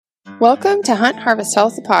Welcome to Hunt Harvest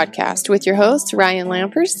Health Podcast with your host, Ryan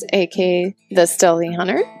Lampers, aka The Stealthy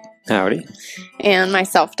Hunter. Howdy. And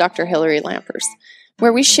myself, Dr. Hillary Lampers,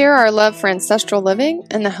 where we share our love for ancestral living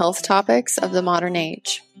and the health topics of the modern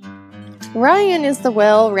age. Ryan is the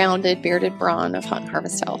well-rounded bearded brawn of Hunt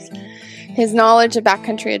Harvest Health. His knowledge of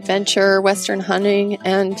backcountry adventure, western hunting,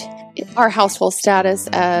 and our household status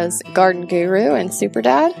as garden guru and super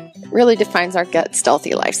dad really defines our gut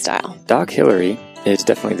stealthy lifestyle. Doc Hillary is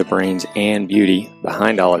definitely the brains and beauty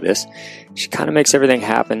behind all of this. She kind of makes everything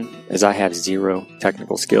happen, as I have zero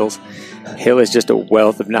technical skills. Hill is just a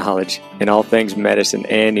wealth of knowledge in all things medicine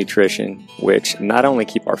and nutrition, which not only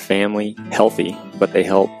keep our family healthy, but they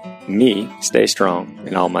help me stay strong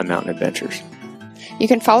in all my mountain adventures. You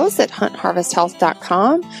can follow us at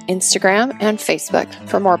huntharvesthealth.com, Instagram, and Facebook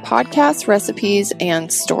for more podcasts, recipes,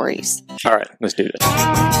 and stories. All right, let's do this.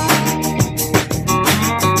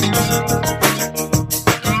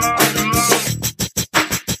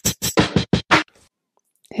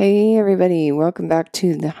 Hey everybody, welcome back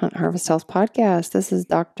to the Hunt Harvest Health Podcast. This is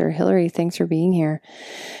Dr. Hillary. Thanks for being here.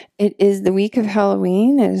 It is the week of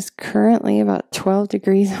Halloween. It is currently about 12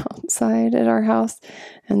 degrees outside at our house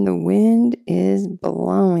and the wind is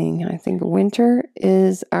blowing. I think winter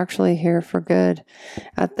is actually here for good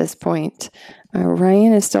at this point.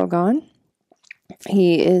 Ryan is still gone.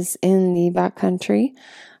 He is in the backcountry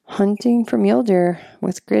hunting for mule deer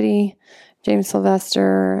with Gritty, James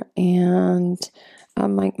Sylvester, and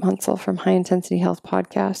Mike Munsell from High Intensity Health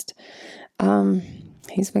Podcast.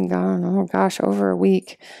 He's been gone, over a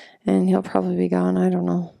week, and he'll probably be gone. I don't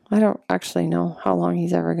know. I don't actually know how long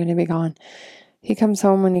he's ever going to be gone. He comes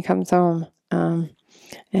home when he comes home,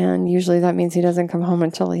 and usually that means he doesn't come home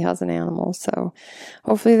until he has an animal. So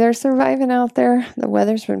hopefully they're surviving out there. The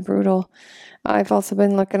weather's been brutal. I've also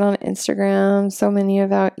been looking on Instagram. So many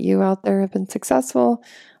of you out there have been successful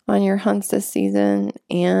on your hunts this season,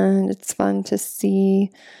 and it's fun to see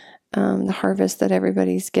the harvest that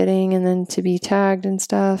everybody's getting and then to be tagged and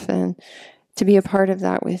stuff and to be a part of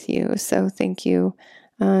that with you. So thank you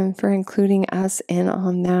for including us in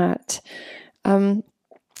on that.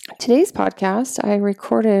 Today's podcast I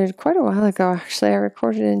recorded quite a while ago. Actually, I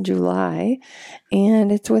recorded in July,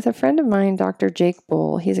 and it's with a friend of mine, Dr. Jake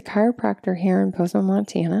Bull. He's a chiropractor here in Bozeman,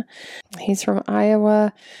 Montana. He's from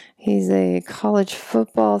Iowa. He's a college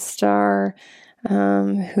football star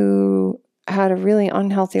who had a really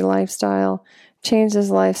unhealthy lifestyle, changed his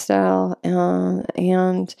lifestyle,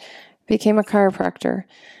 and became a chiropractor.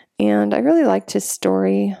 And I really liked his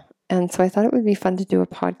story, and so I thought it would be fun to do a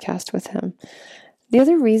podcast with him. The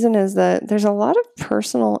other reason is that there's a lot of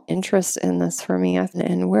personal interest in this for me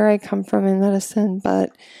and where I come from in medicine,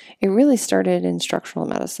 but it really started in structural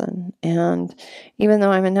medicine. And even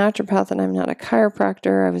though I'm a naturopath and I'm not a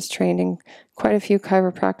chiropractor, I was trained in quite a few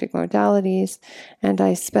chiropractic modalities, and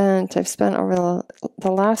I've spent over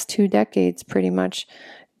the last 2 decades pretty much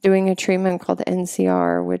doing a treatment called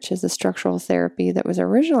NCR, which is a structural therapy that was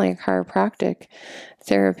originally a chiropractic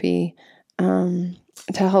therapy,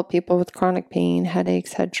 to help people with chronic pain,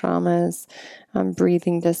 headaches, head traumas,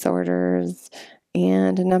 breathing disorders,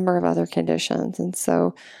 and a number of other conditions. And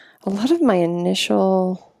so a lot of my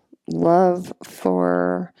initial love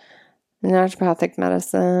for naturopathic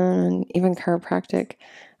medicine and even chiropractic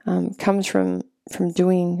comes from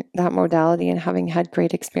doing that modality and having had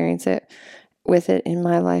great experience with it in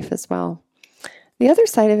my life as well. The other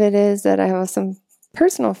side of it is that I have some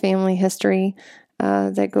personal family history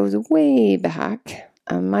that goes way back.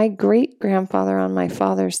 My great-grandfather on my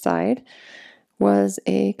father's side was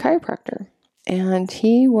a chiropractor, and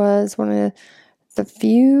he was one of the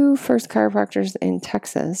few first chiropractors in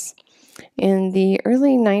Texas. In the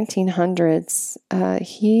early 1900s,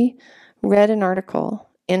 he read an article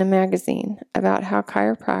in a magazine about how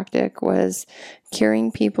chiropractic was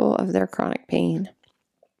curing people of their chronic pain.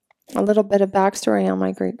 A little bit of backstory on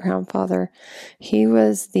my great-grandfather. He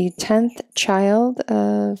was the 10th child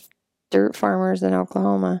of dirt farmers in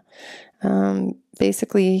Oklahoma.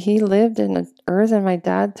 Basically, he lived in an earthen, my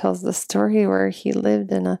dad tells the story where he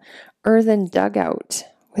lived in a earthen dugout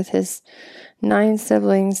with his 9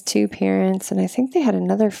 siblings, 2 parents, and I think they had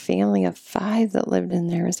another family of 5 that lived in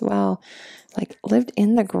there as well. Like, lived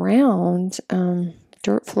in the ground,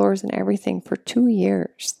 dirt floors and everything for 2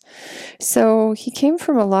 years. So he came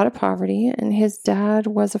from a lot of poverty, and his dad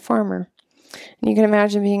was a farmer. And you can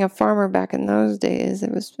imagine being a farmer back in those days.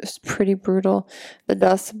 It was pretty brutal. The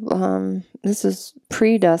dust, this is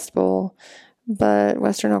pre-Dust Bowl, but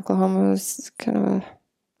Western Oklahoma was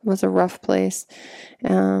was a rough place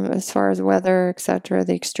as far as weather, etc.,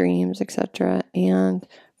 the extremes, etc. And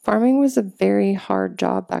farming was a very hard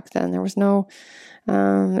job back then. There was no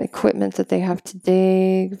equipment that they have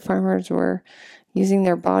today. Farmers were using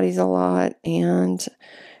their bodies a lot. And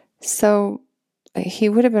so he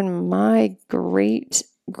would have been my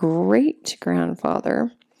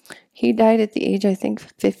great-great-grandfather. He died at the age, I think,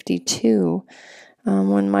 52.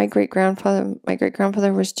 When my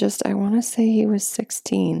great-grandfather was just, I want to say he was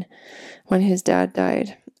 16 when his dad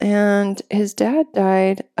died. And his dad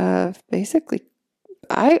died of basically,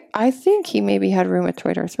 I think he maybe had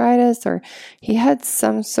rheumatoid arthritis, or he had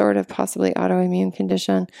some sort of possibly autoimmune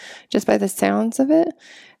condition just by the sounds of it.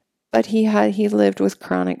 But he lived with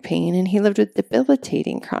chronic pain, and he lived with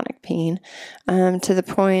debilitating chronic pain to the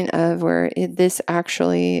point of where this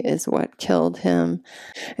actually is what killed him.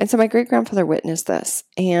 And so my great-grandfather witnessed this.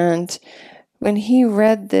 And when he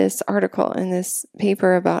read this article in this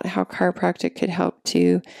paper about how chiropractic could help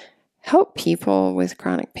people with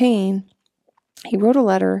chronic pain, he wrote a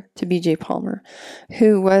letter to B.J. Palmer,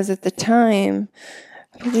 who was at the time,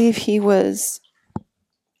 I believe he was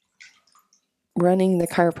running the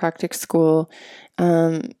chiropractic school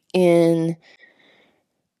in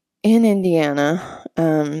Indiana,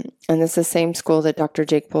 and it's the same school that Dr.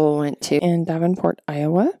 Jake Bull went to in Davenport,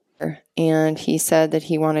 Iowa. And he said that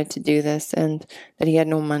he wanted to do this and that he had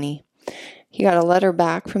no money. He got a letter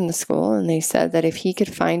back from the school, and they said that if he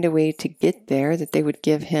could find a way to get there, that they would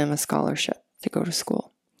give him a scholarship to go to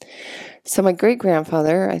school. So my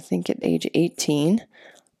great-grandfather, I think at age 18,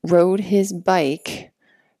 rode his bike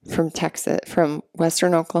from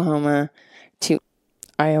western Oklahoma to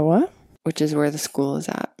Iowa, which is where the school is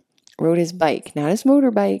at. Rode his bike, not his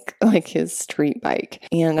motorbike, like his street bike.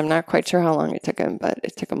 And I'm not quite sure how long it took him, but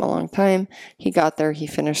it took him a long time. He got there, he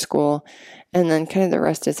finished school, and then kind of the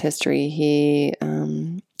rest is history. He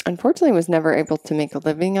unfortunately was never able to make a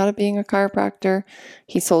living out of being a chiropractor.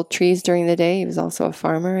 He sold trees during the day. He was also a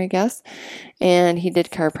farmer, I guess. And he did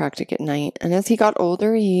chiropractic at night. And as he got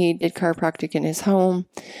older, he did chiropractic in his home.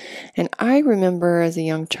 And I remember as a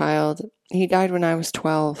young child, he died when I was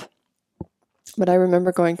 12. But I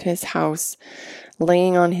remember going to his house,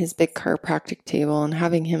 laying on his big chiropractic table and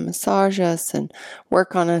having him massage us and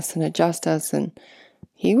work on us and adjust us. And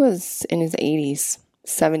he was in his 80s,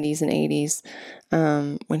 70s and 80s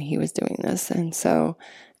when he was doing this. And so,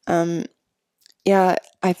 I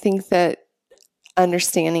think that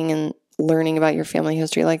understanding and learning about your family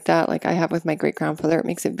history like that, like I have with my great-grandfather, it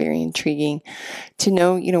makes it very intriguing to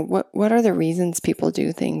know, what are the reasons people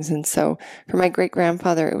do things. And so for my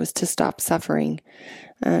great-grandfather, it was to stop suffering,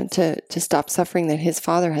 to stop suffering that his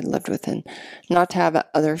father had lived with, and not to have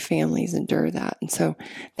other families endure that. And so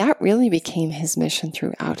that really became his mission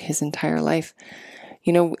throughout his entire life.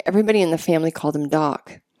 Everybody in the family called him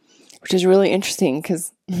Doc, which is really interesting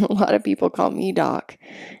because a lot of people call me Doc.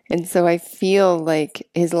 And so I feel like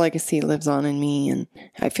his legacy lives on in me, and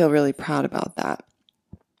I feel really proud about that,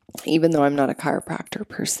 even though I'm not a chiropractor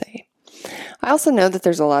per se. I also know that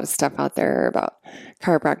there's a lot of stuff out there about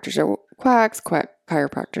chiropractors are quacks,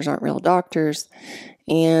 chiropractors aren't real doctors,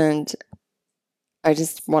 and I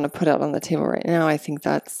just want to put out on the table right now, I think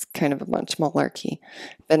that's kind of a bunch of malarkey.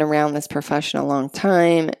 Been around this profession a long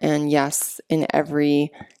time, and yes, in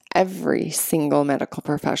every single medical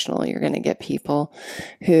professional, you're going to get people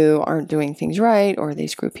who aren't doing things right, or they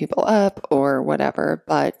screw people up, or whatever.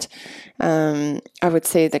 But I would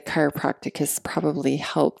say that chiropractic has probably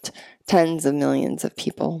helped tens of millions of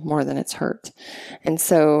people more than it's hurt. And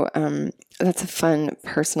so that's a fun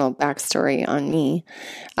personal backstory on me.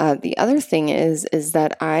 The other thing is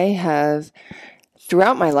that I have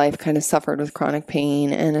throughout my life kind of suffered with chronic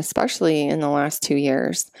pain, and especially in the last 2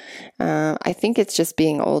 years. I think it's just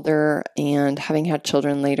being older and having had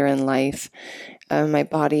children later in life. My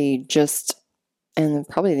body and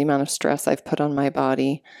probably the amount of stress I've put on my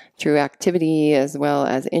body through activity, as well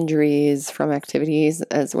as injuries from activities,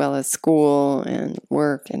 as well as school and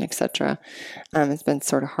work and etc. It's been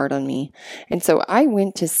sort of hard on me. And so I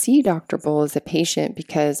went to see Dr. Bull as a patient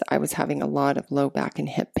because I was having a lot of low back and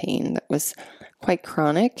hip pain that was quite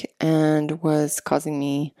chronic and was causing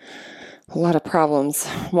me a lot of problems.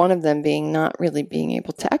 One of them being not really being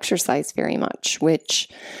able to exercise very much, which,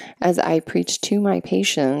 as I preach to my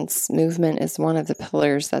patients, movement is one of the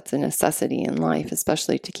pillars that's a necessity in life,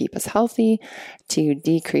 especially to keep us healthy, to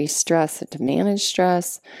decrease stress and to manage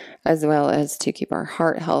stress, as well as to keep our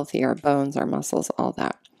heart healthy, our bones, our muscles, all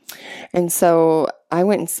that. And so I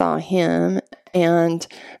went and saw him, and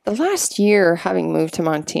the last year, having moved to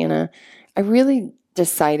Montana, I really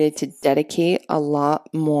decided to dedicate a lot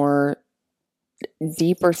more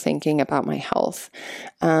deeper thinking about my health.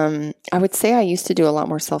 I would say I used to do a lot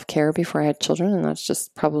more self-care before I had children, and that's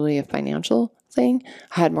just probably a financial thing.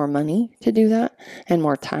 I had more money to do that and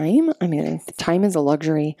more time. I mean, time is a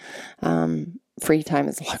luxury. Free time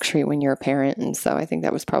is a luxury when you're a parent. And so I think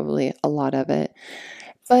that was probably a lot of it.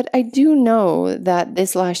 But I do know that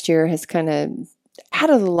this last year has kind of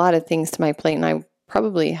added a lot of things to my plate. And I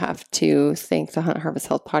probably have to thank the Hunt Harvest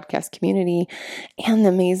Health podcast community and the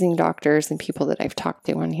amazing doctors and people that I've talked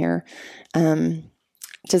to on here.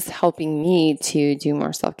 Just helping me to do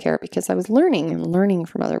more self-care, because I was learning, and learning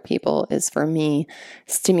from other people is, for me,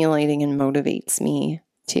 stimulating and motivates me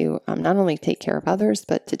to not only take care of others,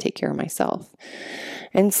 but to take care of myself.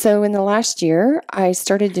 And so in the last year, I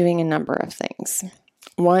started doing a number of things.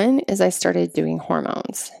 One is I started doing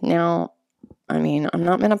hormones. Now, I mean, I'm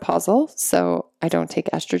not menopausal, so I don't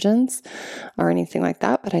take estrogens or anything like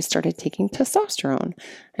that, but I started taking testosterone.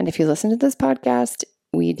 And if you listen to this podcast,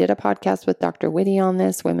 we did a podcast with Dr. Whitty on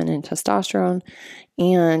this, Women in Testosterone,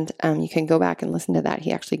 and you can go back and listen to that.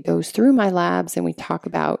 He actually goes through my labs and we talk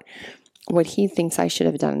about what he thinks I should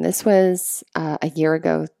have done. This was a year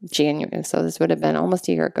ago, January, so this would have been almost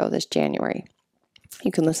a year ago this January.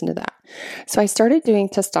 You can listen to that. So I started doing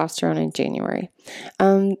testosterone in January.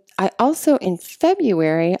 I also, in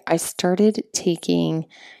February, I started taking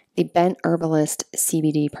the Bent Herbalist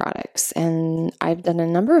CBD products. And I've done a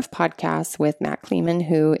number of podcasts with Matt Kleeman,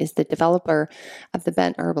 who is the developer of the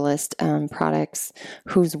Bent Herbalist products,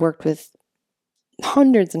 who's worked with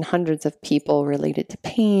hundreds and hundreds of people related to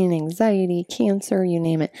pain, anxiety, cancer, you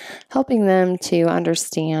name it, helping them to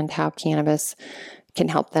understand how cannabis can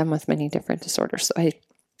help them with many different disorders. So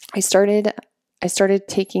I started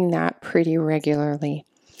taking that pretty regularly.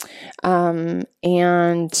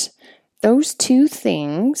 And those two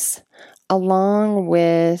things, along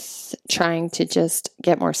with trying to just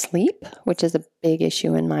get more sleep, which is a big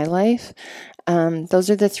issue in my life,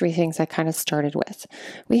 those are the three things I kind of started with.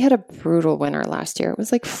 We had a brutal winter last year. It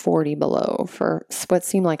was like 40 below for what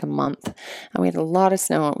seemed like a month. And we had a lot of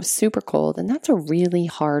snow. It was super cold. And that's a really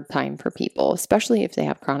hard time for people, especially if they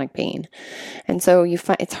have chronic pain. And so you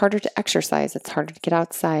find it's harder to exercise. It's harder to get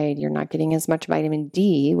outside. You're not getting as much vitamin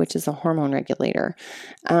D, which is a hormone regulator.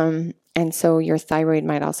 And so your thyroid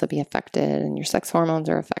might also be affected, and your sex hormones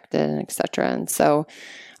are affected, and etc. And so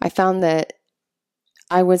I found that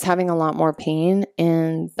I was having a lot more pain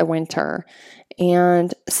in the winter.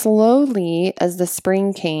 And slowly, as the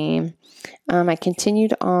spring came, I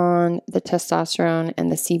continued on the testosterone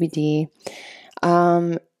and the CBD.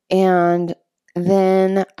 And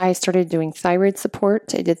then I started doing thyroid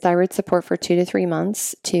support. I did thyroid support for 2 to 3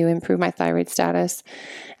 months to improve my thyroid status.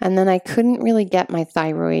 And then I couldn't really get my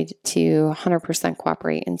thyroid to 100%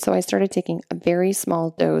 cooperate. And so I started taking a very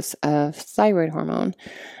small dose of thyroid hormone,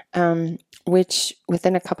 which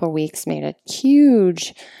within a couple of weeks made a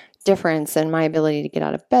huge difference in my ability to get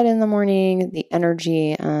out of bed in the morning, the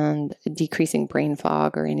energy, and decreasing brain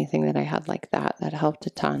fog or anything that I had like that. That helped a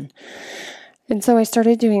ton. And so I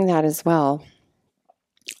started doing that as well.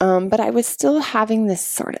 But I was still having this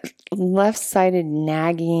sort of left-sided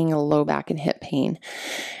nagging low back and hip pain.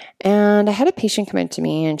 And I had a patient come in to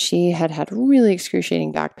me, and she had really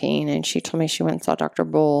excruciating back pain, and she told me she went and saw Dr.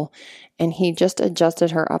 Bull, and he just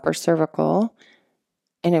adjusted her upper cervical,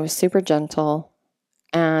 and it was super gentle,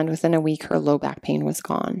 and within a week, her low back pain was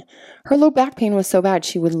gone. Her low back pain was so bad,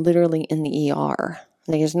 she was literally in the ER.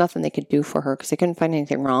 Like, there's nothing they could do for her because they couldn't find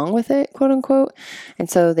anything wrong with it, quote unquote. And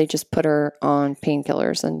so they just put her on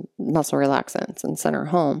painkillers and muscle relaxants and sent her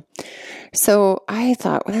home. So I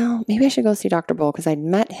thought, well, maybe I should go see Dr. Bull, because I'd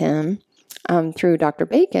met him through Dr.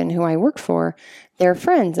 Bacon, who I worked for. They're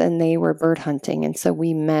friends, and they were bird hunting. And so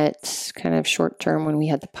we met kind of short term when we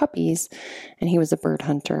had the puppies, and he was a bird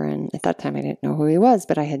hunter. And at that time, I didn't know who he was,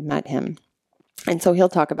 but I had met him. And so he'll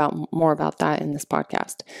talk more about that in this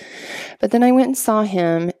podcast. But then I went and saw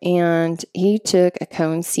him, and he took a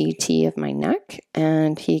cone CT of my neck,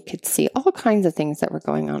 and he could see all kinds of things that were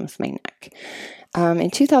going on with my neck. In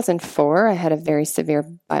 2004, I had a very severe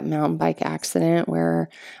mountain bike accident where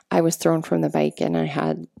I was thrown from the bike, and I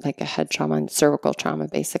had like a head trauma and cervical trauma,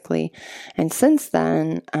 basically. And since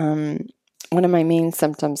then, one of my main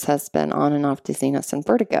symptoms has been on and off dizziness and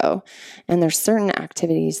vertigo. And there's certain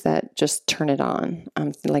activities that just turn it on,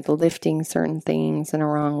 like lifting certain things in a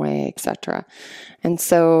wrong way, etc. And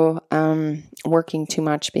so working too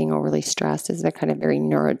much, being overly stressed is kind of very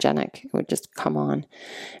neurogenic. It would just come on.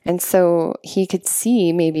 And so he could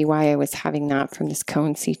see maybe why I was having that from this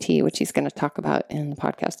cone CT, which he's going to talk about in the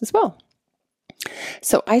podcast as well.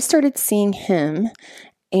 So I started seeing him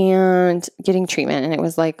and getting treatment. And it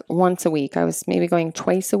was like once a week. I was maybe going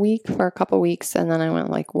twice a week for a couple weeks. And then I went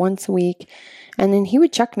like once a week. And then he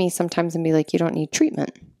would check me sometimes and be like, you don't need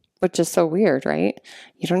treatment. which is so weird, right?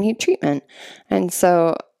 You don't need treatment. And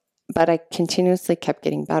so, but I continuously kept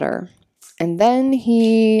getting better. And then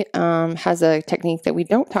he has a technique that we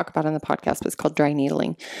don't talk about on the podcast, but it's called dry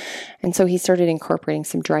needling. And so he started incorporating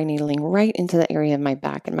some dry needling right into the area of my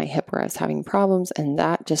back and my hip where I was having problems. And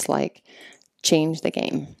that just like changed the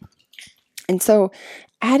game. And so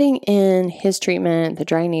adding in his treatment, the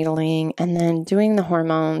dry needling, and then doing the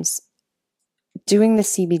hormones, doing the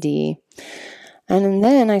CBD, and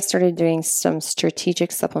then I started doing some strategic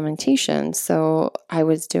supplementation. So I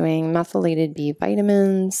was doing methylated B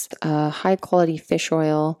vitamins, high quality fish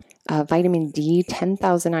oil, vitamin D,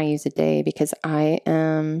 10,000 IUs a day, because I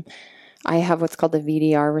have what's called the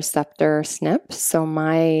VDR receptor SNP. So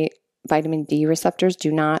my vitamin D receptors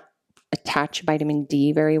do not attach vitamin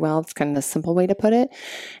D very well. It's kind of the simple way to put it.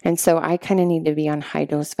 And so I kind of need to be on high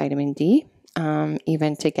dose vitamin D.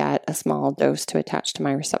 Even to get a small dose to attach to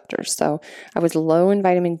my receptors. So I was low in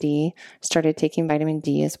vitamin D, started taking vitamin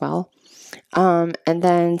D as well. And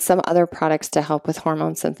then some other products to help with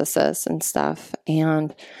hormone synthesis and stuff.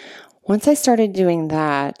 And once I started doing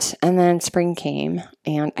that, and then spring came,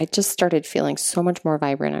 and I just started feeling so much more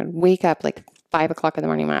vibrant. I'd wake up like 5 o'clock in the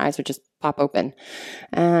morning, my eyes would just pop open.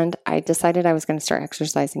 And I decided I was going to start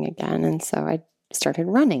exercising again. And so I started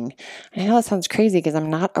running. I know that sounds crazy because I'm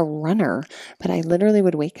not a runner, but I literally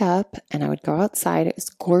would wake up and I would go outside. It was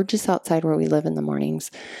gorgeous outside where we live in the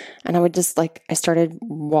mornings. And I would just I started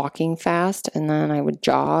walking fast, and then I would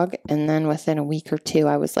jog. And then within a week or two,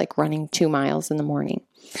 I was like running 2 miles in the morning.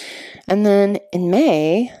 And then in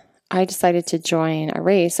May, I decided to join a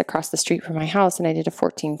race across the street from my house, and I did a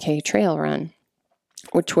 14K trail run,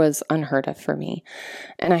 which was unheard of for me.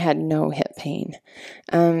 And I had no hip pain.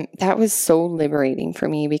 That was so liberating for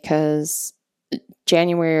me because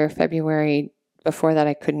January or February, before that,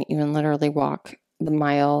 I couldn't even literally walk the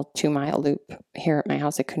 2-mile loop here at my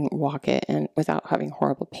house. I couldn't walk it and without having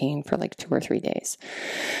horrible pain for like 2 or 3 days.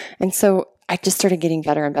 And so I just started getting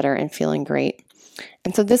better and better and feeling great.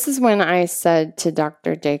 And so this is when I said to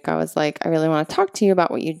Dr. Jake, I was like, I really want to talk to you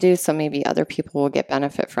about what you do, so maybe other people will get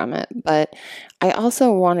benefit from it. But I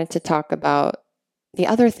also wanted to talk about the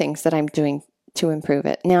other things that I'm doing to improve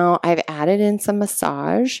it. Now, I've added in some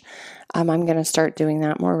massage. I'm going to start doing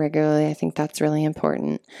that more regularly. I think that's really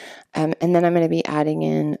important. And then I'm going to be adding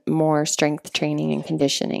in more strength training and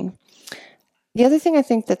conditioning. The other thing I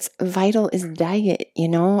think that's vital is diet.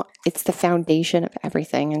 It's the foundation of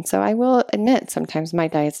everything. And so I will admit sometimes my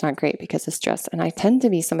diet's not great because of stress. And I tend to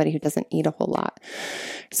be somebody who doesn't eat a whole lot.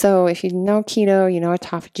 So if you know keto,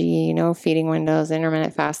 autophagy, feeding windows,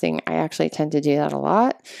 intermittent fasting, I actually tend to do that a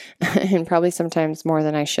lot and probably sometimes more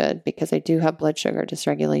than I should because I do have blood sugar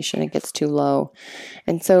dysregulation. It gets too low.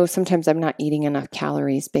 And so sometimes I'm not eating enough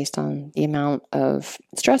calories based on the amount of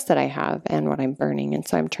stress that I have and what I'm burning. And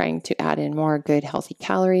so I'm trying to add in more good, healthy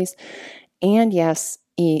calories. And yes,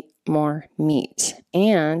 eat more meat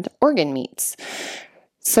and organ meats.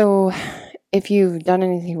 So if you've done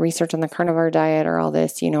any research on the carnivore diet or all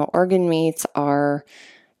this, organ meats are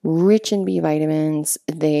rich in B vitamins.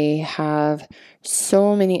 They have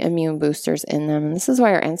so many immune boosters in them. And this is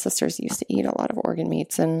why our ancestors used to eat a lot of organ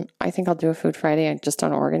meats. And I think I'll do a Food Friday just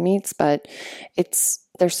on organ meats, but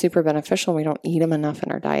they're super beneficial. We don't eat them enough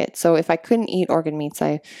in our diet. So if I couldn't eat organ meats,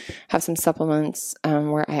 I have some supplements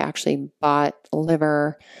where I actually bought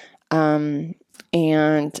liver and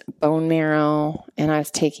bone marrow, and I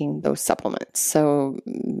was taking those supplements. So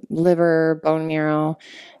liver, bone marrow,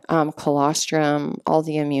 colostrum, all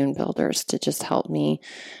the immune builders to just help me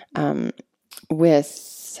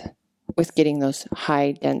with getting those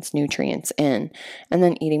high dense nutrients in, and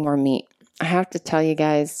then eating more meat. I have to tell you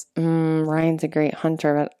guys, Ryan's a great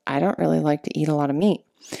hunter, but I don't really like to eat a lot of meat.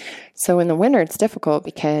 So in the winter, it's difficult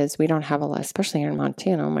because we don't have a lot, especially here in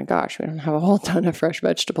Montana. Oh my gosh, we don't have a whole ton of fresh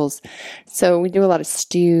vegetables. So we do a lot of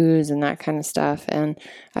stews and that kind of stuff. And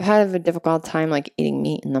I've had a difficult time eating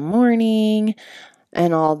meat in the morning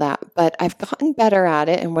and all that. But I've gotten better at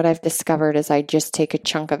it. And what I've discovered is I just take a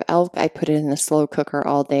chunk of elk, I put it in the slow cooker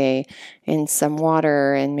all day in some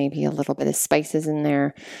water and maybe a little bit of spices in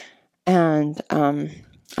there. And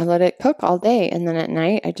I let it cook all day. And then at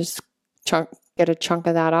night, I just get a chunk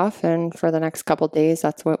of that off. And for the next couple of days,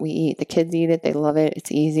 that's what we eat. The kids eat it. They love it.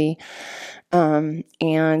 It's easy. And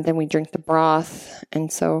then we drink the broth.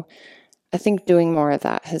 And so I think doing more of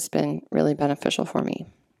that has been really beneficial for me.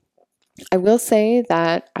 I will say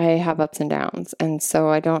that I have ups and downs. And so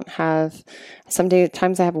I don't have,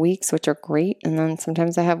 times I have weeks which are great. And then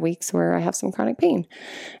sometimes I have weeks where I have some chronic pain.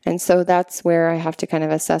 And so that's where I have to kind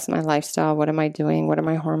of assess my lifestyle. What am I doing? What are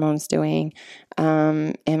my hormones doing?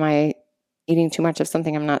 Am I eating too much of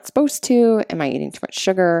something I'm not supposed to? Am I eating too much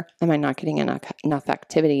sugar? Am I not getting enough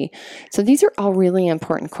activity? So these are all really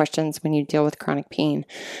important questions when you deal with chronic pain.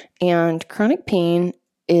 And chronic pain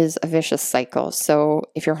is a vicious cycle. So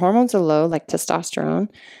if your hormones are low, like testosterone,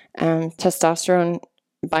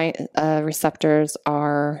 receptors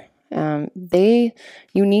are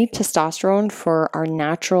you need testosterone for our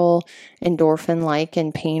natural endorphin-like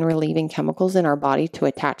and pain-relieving chemicals in our body to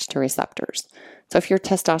attach to receptors. So if you're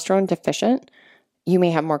testosterone deficient, you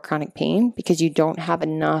may have more chronic pain because you don't have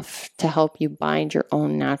enough to help you bind your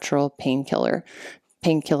own natural painkiller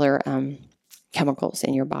chemicals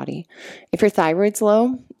in your body. If your thyroid's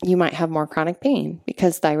low, you might have more chronic pain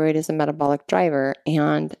because thyroid is a metabolic driver,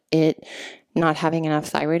 and it not having enough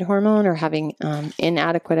thyroid hormone or having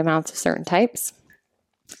inadequate amounts of certain types,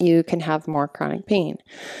 you can have more chronic pain.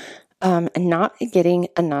 And not getting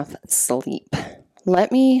enough sleep.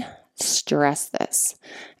 Let me stress this.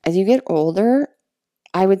 As you get older,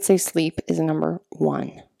 I would say sleep is number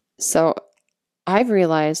one. So I've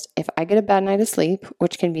realized if I get a bad night of sleep,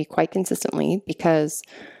 which can be quite consistently because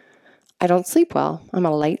I don't sleep well. I'm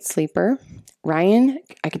a light sleeper. Ryan,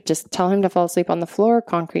 I could just tell him to fall asleep on the floor,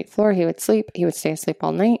 concrete floor. He would sleep. He would stay asleep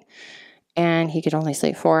all night. And he could only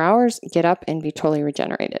sleep 4 hours, get up, and be totally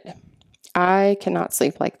regenerated. I cannot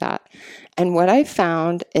sleep like that. And what I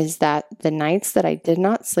found is that the nights that I did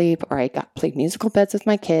not sleep, or I played musical beds with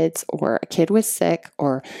my kids, or a kid was sick,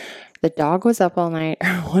 or the dog was up all night,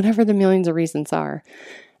 or whatever the millions of reasons are,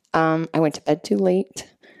 I went to bed too late.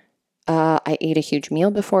 I ate a huge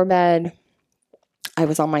meal before bed. I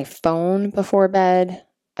was on my phone before bed.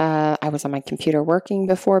 I was on my computer working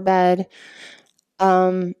before bed.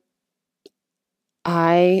 I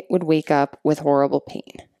would wake up with horrible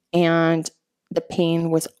pain, and the pain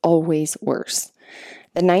was always worse.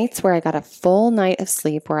 The nights where I got a full night of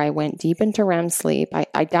sleep, where I went deep into REM sleep,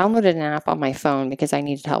 I downloaded an app on my phone because I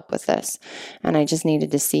needed help with this, and I just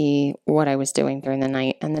needed to see what I was doing during the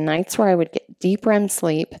night. And the nights where I would get deep REM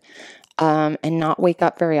sleep and not wake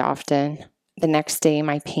up very often, the next day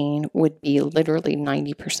my pain would be literally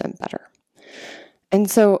 90% better.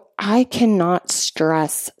 And so I cannot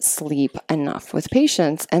stress sleep enough with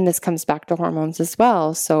patients, and this comes back to hormones as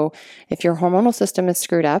well. So if your hormonal system is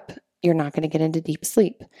screwed up, you're not going to get into deep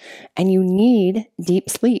sleep. And you need deep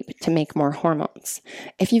sleep to make more hormones.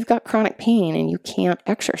 If you've got chronic pain and you can't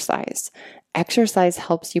exercise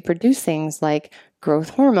helps you produce things like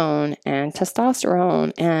growth hormone and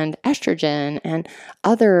testosterone and estrogen and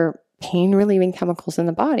other pain-relieving chemicals in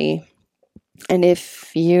the body. And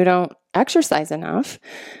if you don't exercise enough,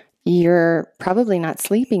 you're probably not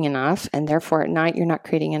sleeping enough, and therefore at night you're not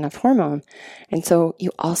creating enough hormone. And so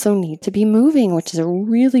you also need to be moving, which is a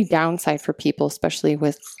really downside for people, especially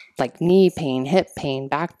with like knee pain, hip pain,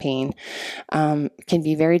 back pain, can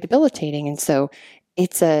be very debilitating. And so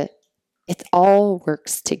it all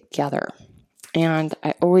works together. And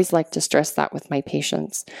I always like to stress that with my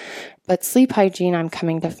patients. But sleep hygiene, I'm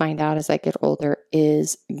coming to find out as I get older,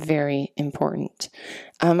 is very important.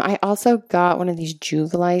 I also got one of these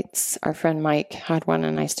Joovv lights. Our friend Mike had one,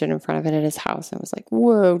 and I stood in front of it at his house and was like,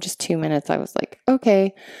 whoa, just 2 minutes. I was like,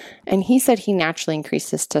 okay. And he said he naturally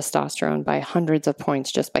increased his testosterone by hundreds of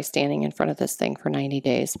points just by standing in front of this thing for 90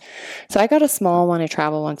 days. So I got a small one. I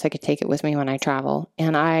travel once. I could take it with me when I travel.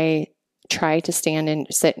 And I try to stand and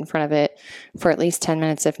sit in front of it for at least 10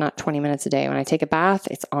 minutes, if not 20 minutes a day. When I take a bath,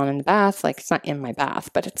 it's on in the bath. Like, it's not in my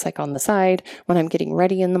bath, but it's like on the side. When I'm getting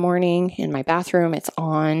ready in the morning in my bathroom, it's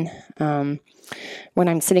on. When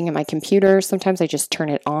I'm sitting at my computer, sometimes I just turn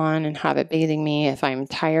it on and have it bathing me. If I'm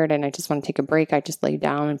tired and I just want to take a break, I just lay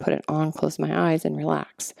down and put it on, close my eyes, and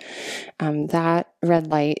relax. That red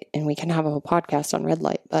light, and we can have a whole podcast on red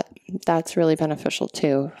light, but that's really beneficial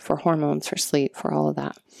too for hormones, for sleep, for all of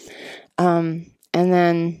that. And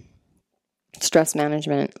then stress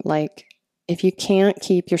management. Like, if you can't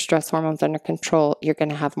keep your stress hormones under control, you're going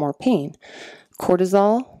to have more pain.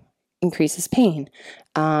 Cortisol increases pain.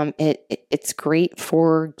 It's great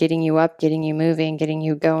for getting you up, getting you moving, getting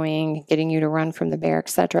you going, getting you to run from the bear,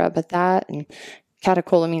 etc. But that and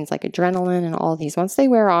catecholamines like adrenaline and all these, once they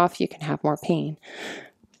wear off, you can have more pain.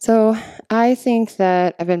 So I think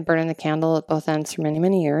that I've been burning the candle at both ends for many,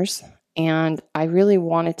 many years. And I really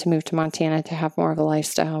wanted to move to Montana to have more of a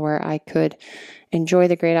lifestyle where I could enjoy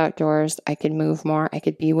the great outdoors. I could move more. I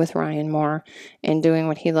could be with Ryan more and doing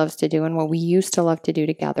what he loves to do and what we used to love to do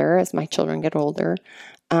together as my children get older.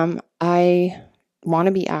 I want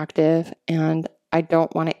to be active, and I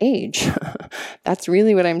don't want to age. That's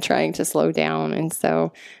really what I'm trying to slow down. And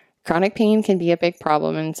so chronic pain can be a big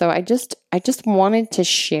problem. And so I just wanted to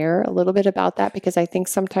share a little bit about that, because I think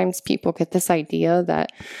sometimes people get this idea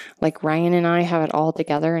that like Ryan and I have it all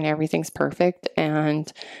together and everything's perfect,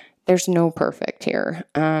 and there's no perfect here.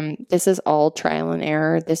 This is all trial and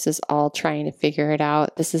error. This is all trying to figure it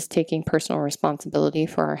out. This is taking personal responsibility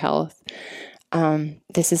for our health.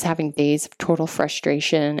 This is having days of total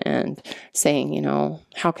frustration and saying,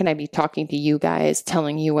 how can I be talking to you guys,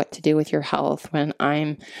 telling you what to do with your health when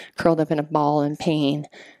I'm curled up in a ball in pain?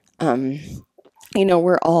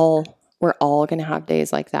 We're all going to have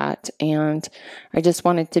days like that. And I just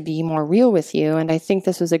wanted to be more real with you. And I think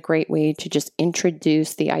this was a great way to just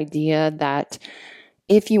introduce the idea that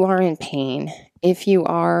if you are in pain, if you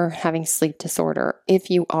are having sleep disorder,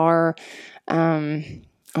 if you are,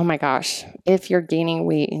 oh my gosh, if you're gaining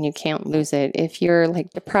weight and you can't lose it, if you're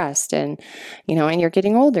like depressed and, and you're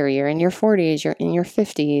getting older, you're in your 40s, you're in your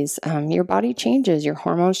 50s, your body changes, your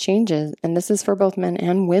hormones changes. And this is for both men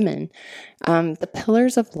and women. The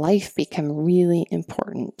pillars of life become really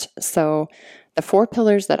important. So the 4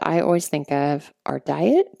 pillars that I always think of are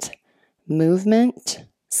diet, movement,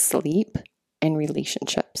 sleep, and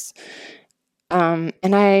relationships. I'm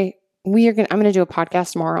going to do a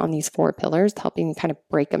podcast more on these 4 pillars, helping kind of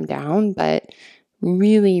break them down, but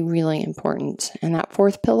really, really important. And that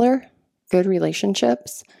 4th pillar, good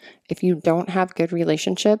relationships. If you don't have good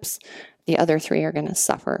relationships, the other 3 are going to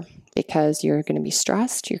suffer, because you're going to be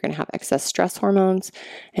stressed. You're going to have excess stress hormones.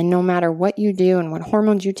 And no matter what you do and what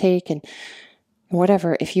hormones you take and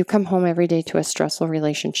whatever, if you come home every day to a stressful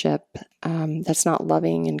relationship that's not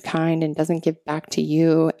loving and kind and doesn't give back to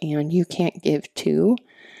you, and you can't give to,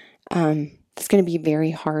 it's going to be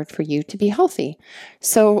very hard for you to be healthy.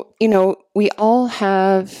 So, we all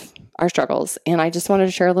have our struggles, and I just wanted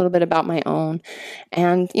to share a little bit about my own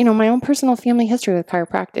and, my own personal family history with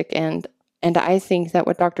chiropractic. And I think that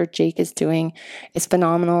what Dr. Jake is doing is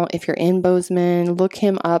phenomenal. If you're in Bozeman, look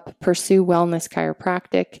him up, pursue Wellness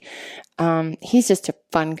Chiropractic. He's just a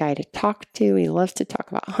fun guy to talk to. He loves to talk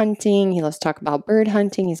about hunting. He loves to talk about bird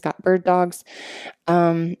hunting. He's got bird dogs.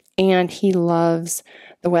 And he loves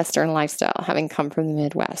the Western lifestyle, having come from the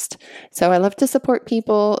Midwest. So I love to support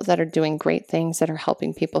people that are doing great things, that are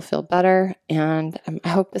helping people feel better. And I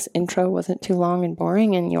hope this intro wasn't too long and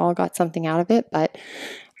boring and you all got something out of it. But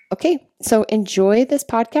okay, so enjoy this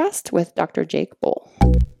podcast with Dr. Jake Bull.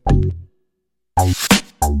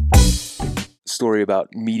 Story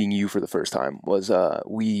about meeting you for the first time was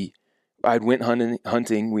I went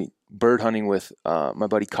hunting, bird hunting with my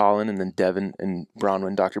buddy Colin, and then Devin and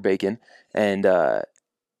Bronwyn, Dr. Bacon, and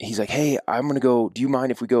he's like, hey, I'm gonna go, do you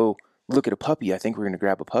mind if we go look at a puppy? I think we're gonna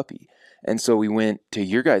grab a puppy. And so we went to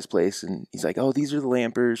your guys' place, and he's like, oh, these are the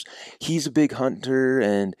Lampers. He's a big hunter,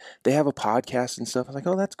 and they have a podcast and stuff. I was like,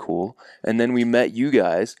 oh, that's cool. And then we met you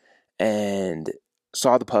guys and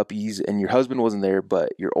saw the puppies, and your husband wasn't there,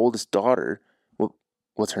 but your oldest daughter,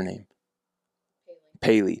 what's her name?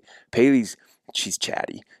 Paley. Paley's, she's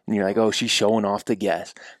chatty. And you're like, oh, she's showing off to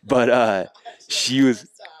guess. But she was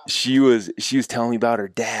telling me about her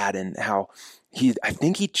dad and how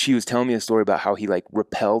she was telling me a story about how he like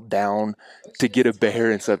rappelled down to get a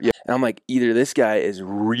bear and stuff. Yeah. And I'm like, either this guy is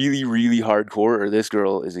really, really hardcore or this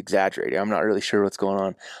girl is exaggerating. I'm not really sure what's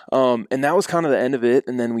going on. And that was kind of the end of it.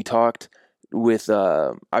 And then we talked with,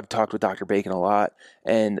 I've talked with Dr. Bacon a lot,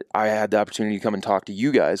 and I had the opportunity to come and talk to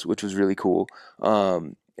you guys, which was really cool,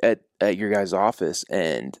 at your guys' office,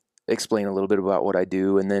 and explain a little bit about what I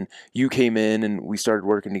do. And then you came in and we started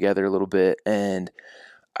working together a little bit, and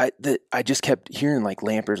I just kept hearing like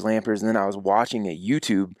Lampers, and then I was watching a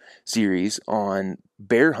YouTube series on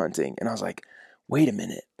bear hunting, and I was like, wait a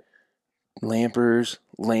minute, Lampers,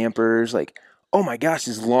 like, oh my gosh,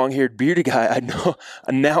 this long-haired bearded guy, I know,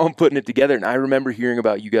 now I'm putting it together. And I remember hearing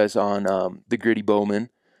about you guys on the Gritty Bowman,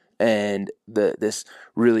 and this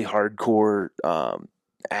really hardcore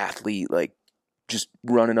athlete, like just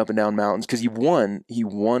running up and down mountains, because he won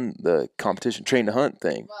the competition, train to hunt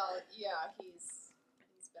thing. Well, yeah,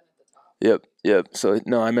 he's been at the top. Yep. So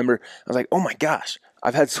no, I remember I was like, oh my gosh,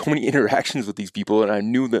 I've had so many interactions with these people, and I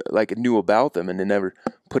knew about them, and they never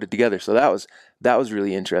put it together. So that was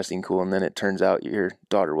really interesting, cool. And then it turns out your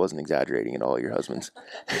daughter wasn't exaggerating at all. Your husband's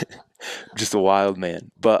just a wild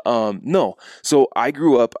man. But no. So I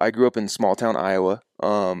grew up in small town Iowa.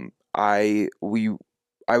 I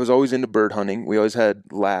was always into bird hunting. We always had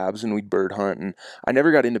labs, and we'd bird hunt, and I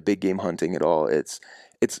never got into big game hunting at all. It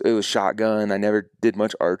was shotgun. I never did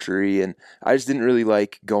much archery, and I just didn't really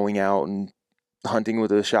like going out and hunting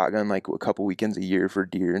with a shotgun like a couple weekends a year for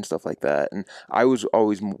deer and stuff like that. And I was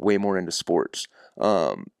always way more into sports.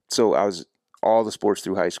 So I was all the sports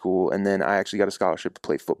through high school, and then I actually got a scholarship to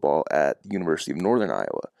play football at the University of Northern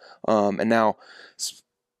Iowa. And now,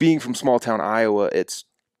 being from small town Iowa, it's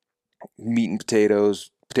meat and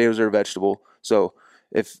potatoes. Potatoes are a vegetable, so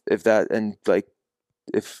if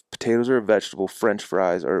potatoes are a vegetable, French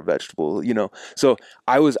fries are a vegetable, So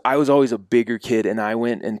I was always a bigger kid, and I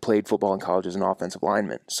went and played football in college as an offensive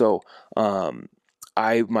lineman. So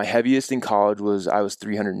my heaviest in college I was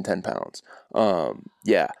 310 pounds.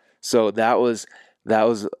 So that was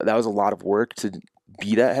a lot of work to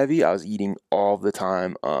be that heavy. I was eating all the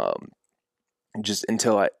time. Just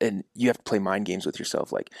and you have to play mind games with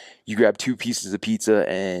yourself. Like, you grab 2 pieces of pizza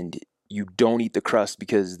and you don't eat the crust,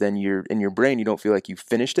 because then in your brain, you don't feel like you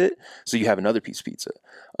finished it. So you have another piece of pizza.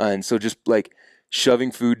 And so just like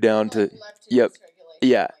shoving food down to, yep.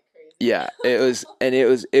 Yeah. Yeah. It was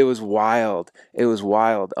wild. It was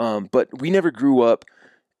wild. But we never grew up.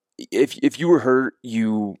 If you were hurt,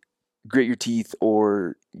 you grit your teeth,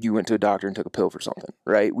 or you went to a doctor and took a pill for something,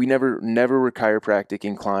 right? We never were chiropractic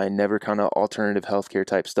inclined, never kind of alternative healthcare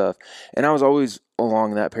type stuff. And I was always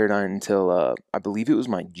along that paradigm until I believe it was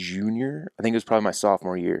my junior. I think it was probably my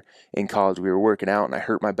sophomore year in college. We were working out, and I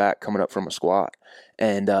hurt my back coming up from a squat.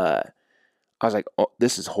 And I was like, oh,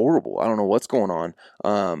 this is horrible. I don't know what's going on.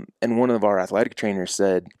 And one of our athletic trainers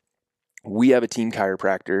said, we have a team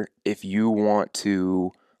chiropractor. If you want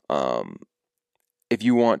to go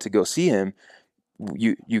see him,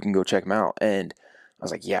 you can go check him out. And I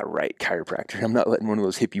was like, yeah, right, chiropractor. I'm not letting one of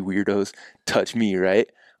those hippie weirdos touch me, right?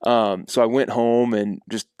 So I went home and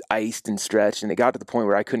just iced and stretched, and it got to the point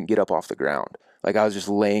where I couldn't get up off the ground. Like, I was just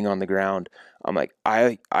laying on the ground. I'm like,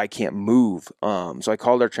 I can't move. So I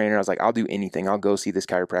called our trainer. I was like, I'll do anything. I'll go see this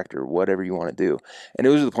chiropractor, whatever you want to do. And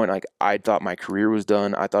it was to the point, like, I thought my career was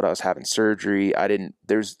done. I thought I was having surgery.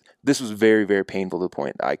 This was very, very painful to the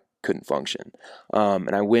point I couldn't function.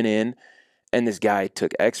 And I went in, and this guy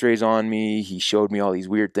took x-rays on me. He showed me all these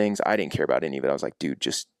weird things. I didn't care about any of it. I was like, dude,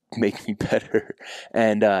 just make me better.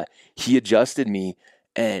 And he adjusted me,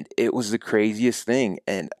 and it was the craziest thing.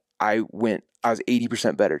 And I was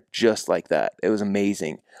 80% better just like that. It was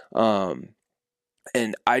amazing.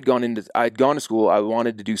 And I'd gone to school. I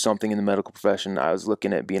wanted to do something in the medical profession. I was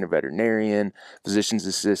looking at being a veterinarian, physician's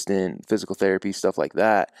assistant, physical therapy, stuff like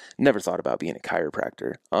that. Never thought about being a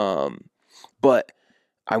chiropractor. But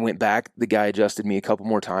I went back. The guy adjusted me a couple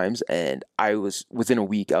more times, and within a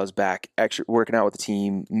week, I was back working out with the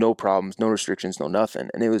team, no problems, no restrictions, no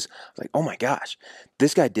nothing. And it was like, oh my gosh,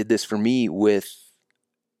 this guy did this for me with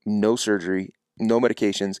no surgery, no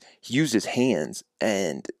medications. He used his hands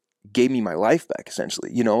and gave me my life back,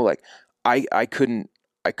 essentially. Like, I couldn't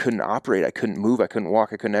operate, I couldn't move, I couldn't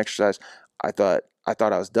walk, I couldn't exercise. I thought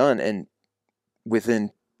I was done, and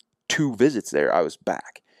within 2 visits there, I was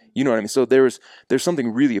back. You know what I mean? So there's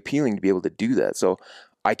something really appealing to be able to do that. So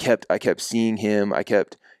I kept seeing him. I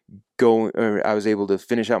kept going, or I was able to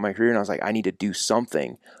finish out my career, and I was like, I need to do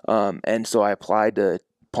something. And so I applied to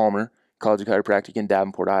Palmer College of Chiropractic in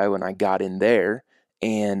Davenport, Iowa, and I got in there,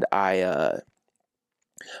 and I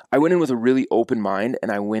went in with a really open mind,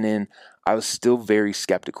 and I was still very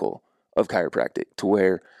skeptical of chiropractic, to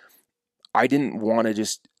where I didn't want to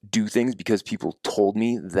just do things because people told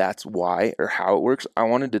me that's why or how it works. I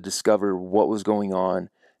wanted to discover what was going on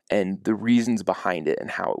and the reasons behind it and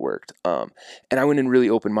how it worked. And I went in really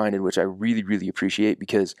open-minded, which I really, really appreciate,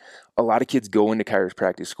 because a lot of kids go into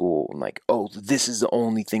chiropractic school and like, oh, this is the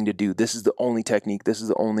only thing to do. This is the only technique. This is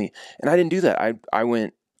the only, and I didn't do that. I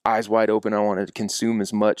went eyes wide open. I wanted to consume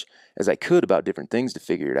as much as I could about different things to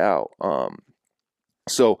figure it out.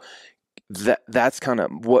 So that's kind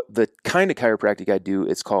of what the kind of chiropractic I do.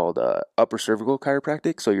 It's called upper cervical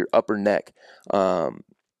chiropractic. So your upper neck.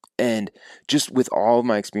 And just with all of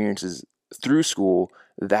my experiences through school,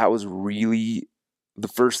 that was really the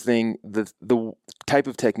first thing, the type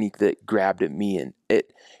of technique that grabbed at me, and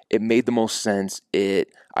it made the most sense.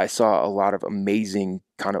 I saw a lot of amazing,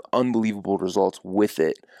 kind of unbelievable results with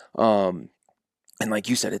it. And like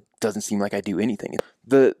you said, it doesn't seem like I do anything.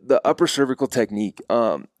 The upper cervical technique,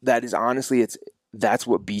 that is honestly, that's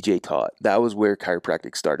what BJ taught. That was where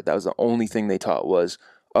chiropractic started. That was the only thing they taught, was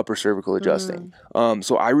upper cervical adjusting.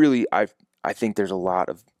 So I think there's a lot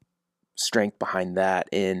of strength behind that,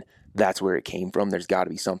 and that's where it came from. There's got to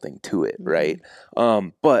be something to it, right?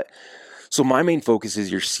 But so my main focus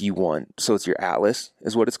is your C1. So it's your atlas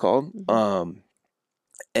is what it's called.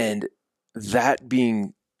 And that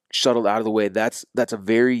being shuttled out of the way, that's a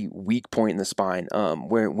very weak point in the spine.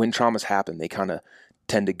 Where when traumas happen, they kind of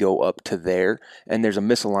tend to go up to there, and there's a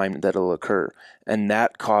misalignment that'll occur, and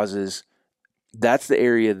that causes that's the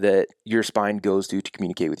area that your spine goes to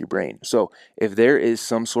communicate with your brain. So if there is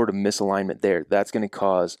some sort of misalignment there, that's going to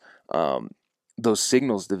cause those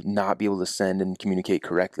signals to not be able to send and communicate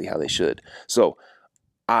correctly how they should. So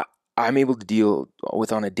I'm able to deal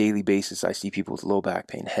with, on a daily basis, I see people with low back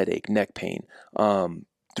pain, headache, neck pain.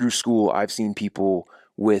 Through school, I've seen people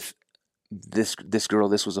with this girl.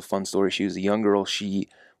 This was a fun story. She was a young girl. She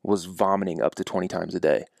was vomiting up to 20 times a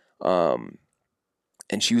day.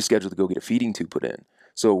 And she was scheduled to go get a feeding tube put in.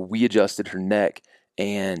 So we adjusted her neck,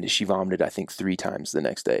 and she vomited, I think, 3 times the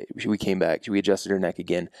next day. We came back, we adjusted her neck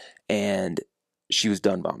again, and she was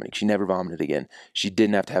done vomiting. She never vomited again. She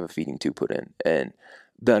didn't have to have a feeding tube put in. And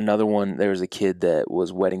another one, there was a kid that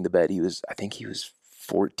was wetting the bed. I think he was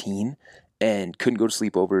 14 and couldn't go to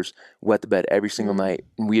sleepovers, wet the bed every single night.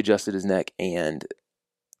 And we adjusted his neck, and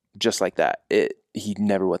just like that, he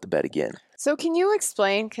never wet the bed again. So can you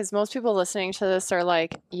explain, because most people listening to this are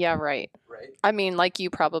like, yeah, right. I mean, like you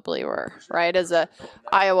probably were, right? As a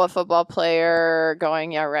Iowa football player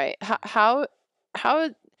going, yeah, right. How,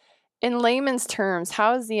 in layman's terms,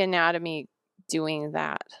 how is the anatomy doing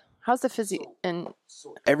that? How's the physio? And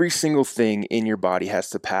every single thing in your body has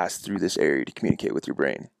to pass through this area to communicate with your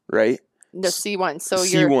brain, right? The C1. So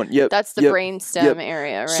C1, yep. That's the brainstem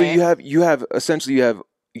area, right? So you have essentially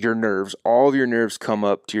your nerves, all of your nerves come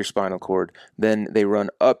up to your spinal cord, then they run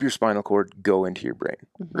up your spinal cord, go into your brain,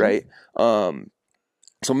 right? So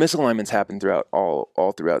misalignments happen throughout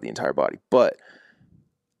all throughout the entire body, but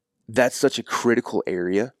that's such a critical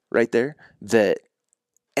area right there that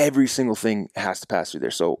every single thing has to pass through there.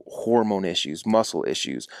 So hormone issues, muscle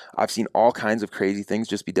issues, I've seen all kinds of crazy things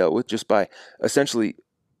just be dealt with just by essentially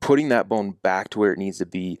putting that bone back to where it needs to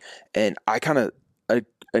be. And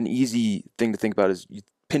an easy thing to think about is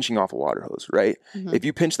pinching off a water hose, right? If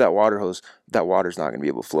you pinch that water hose, that water's not going to be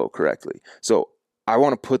able to flow correctly. So I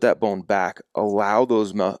want to put that bone back, allow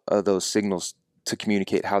those signals to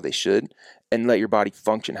communicate how they should, and let your body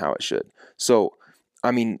function how it should. So,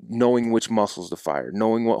 I mean, knowing which muscles to fire,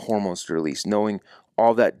 knowing what hormones to release, knowing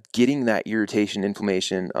all that, getting that irritation,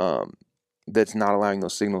 inflammation that's not allowing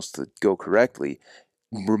those signals to go correctly,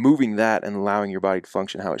 removing that and allowing your body to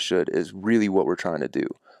function how it should is really what we're trying to do.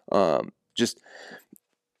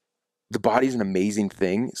 The body's an amazing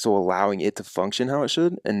thing, so allowing it to function how it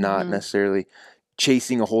should and not necessarily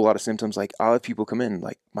chasing a whole lot of symptoms. Like, I'll have people come in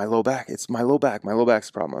like, my low back's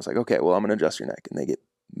the problem. I was like, okay, well, I'm going to adjust your neck. And they get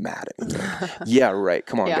mad at me. Like, yeah, right.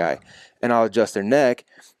 Come on, guy. And I'll adjust their neck.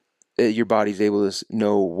 Your body's able to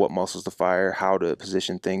know what muscles to fire, how to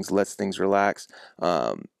position things, lets things relax.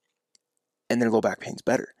 And their low back pain's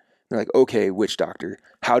better. They're like, okay, witch doctor,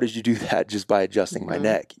 how did you do that just by adjusting my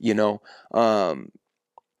neck? You know?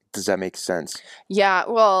 Does that make sense? Yeah,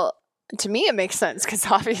 well, to me it makes sense because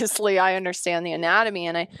obviously I understand the anatomy,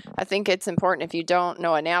 and I think it's important, if you don't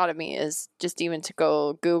know anatomy, is just even to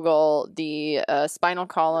go Google the spinal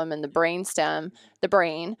column and the brainstem, the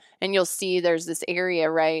brain, and you'll see there's this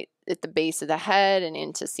area right at the base of the head and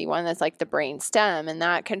into C1 that's like the brain stem, and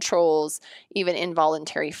that controls even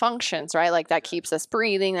involuntary functions, right? Like that keeps us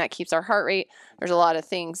breathing, that keeps our heart rate. There's a lot of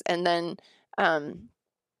things. And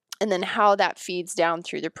then how that feeds down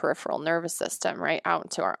through the peripheral nervous system, right? Out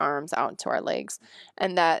into our arms, out into our legs.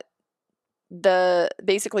 And that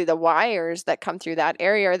basically the wires that come through that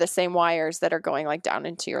area are the same wires that are going like down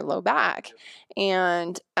into your low back.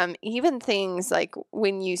 And even things like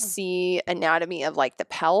when you see anatomy of like the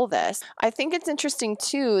pelvis, I think it's interesting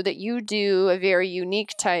too that you do a very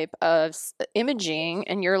unique type of imaging,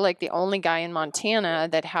 and you're like the only guy in Montana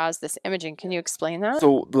that has this imaging. Can you explain that?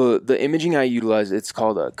 So the imaging I utilize, it's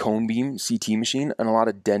called a cone beam CT machine, and a lot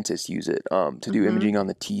of dentists use it to do imaging on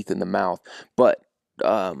the teeth and the mouth. But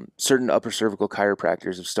certain upper cervical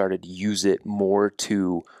chiropractors have started to use it more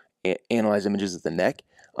to analyze images of the neck.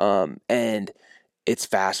 And it's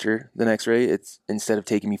faster than X-ray. It's, instead of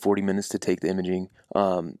taking me 40 minutes to take the imaging,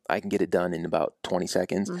 I can get it done in about 20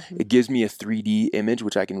 seconds. It gives me a 3D image,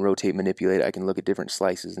 which I can rotate, manipulate. I can look at different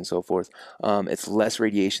slices and so forth. It's less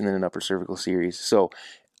radiation than an upper cervical series. So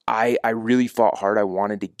I really fought hard. I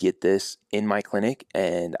wanted to get this in my clinic,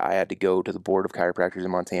 and I had to go to the board of chiropractors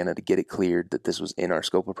in Montana to get it cleared that this was in our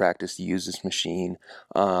scope of practice to use this machine.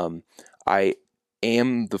 I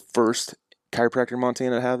am the first chiropractor in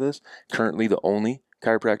Montana to have this, currently the only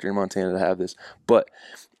chiropractor in Montana to have this. But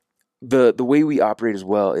the way we operate as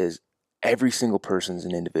well is every single person is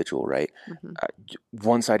an individual, right?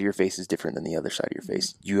 One side of your face is different than the other side of your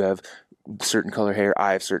face. You have certain color hair,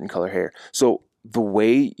 I have certain color hair. So the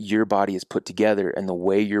way your body is put together and the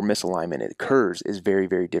way your misalignment occurs is very,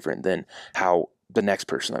 very different than how the next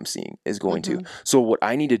person I'm seeing is going to. So what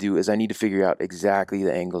I need to do is I need to figure out exactly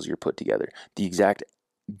the angles you're put together, the exact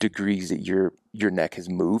degrees that your neck has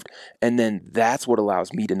moved. And then that's what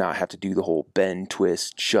allows me to not have to do the whole bend,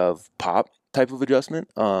 twist, shove, pop type of adjustment.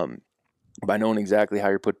 By knowing exactly how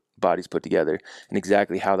your body's put together and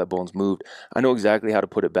exactly how that bone's moved, I know exactly how to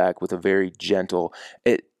put it back with a very gentle,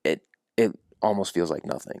 it almost feels like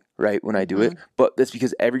nothing, right, when I do it. But that's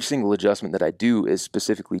because every single adjustment that I do is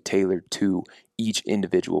specifically tailored to each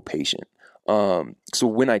individual patient. So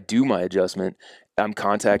when I do my adjustment, I'm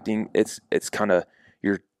contacting, it's kind of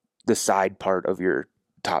the side part of your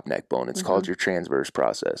top neck bone. It's called your transverse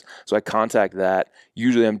process. So I contact that.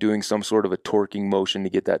 Usually I'm doing some sort of a torquing motion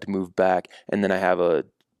to get that to move back. And then I have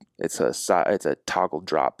it's a toggle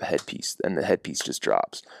drop headpiece, and the headpiece just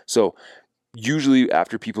drops. So usually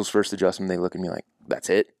after people's first adjustment, they look at me like,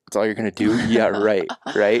 that's it? That's all you're going to do? Yeah, right.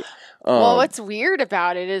 Right. Well, what's weird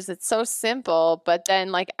about it is it's so simple, but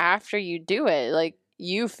then like after you do it, like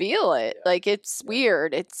you feel it. Like it's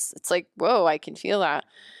weird. It's like, whoa, I can feel that.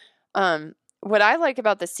 What I like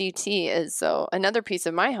about the CT is, so another piece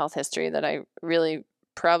of my health history that I really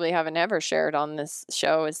probably haven't ever shared on this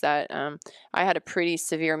show is that I had a pretty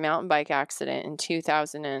severe mountain bike accident in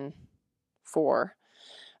 2004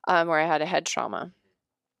 where I had a head trauma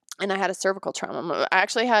and I had a cervical trauma. I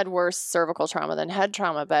actually had worse cervical trauma than head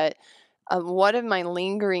trauma, but one of my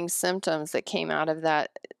lingering symptoms that came out of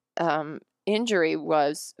that injury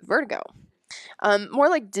was vertigo. More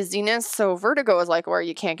like dizziness. So vertigo is like where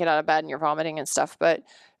you can't get out of bed and you're vomiting and stuff, but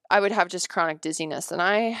I would have just chronic dizziness. And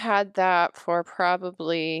I had that for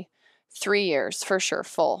probably 3 years for sure,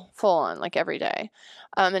 full on, like every day.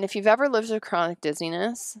 And if you've ever lived with chronic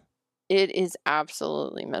dizziness, it is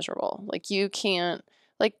absolutely miserable. Like you can't,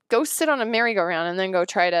 like, go sit on a merry-go-round and then go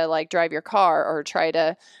try to like drive your car or try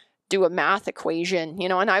to do a math equation,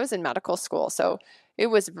 and I was in medical school, so it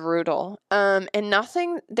was brutal. And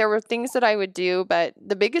there were things that I would do, but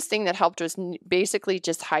the biggest thing that helped was basically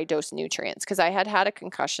just high dose nutrients, because I had a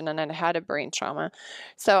concussion and I had a brain trauma.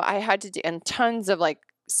 So I had to do, and tons of like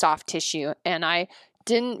soft tissue, and I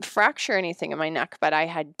didn't fracture anything in my neck, but I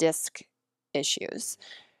had disc issues.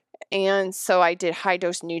 And so I did high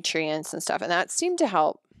dose nutrients and stuff, and that seemed to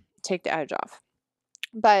help take the edge off.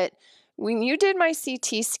 But when you did my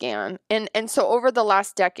CT scan, and so over the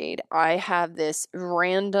last decade, I have this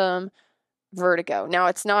random vertigo. Now,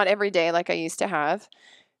 it's not every day like I used to have,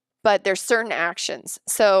 but there's certain actions.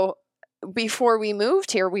 So before we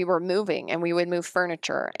moved here, we were moving and we would move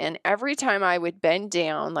furniture. And every time I would bend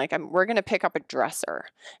down, like we're going to pick up a dresser.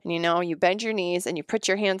 And you bend your knees and you put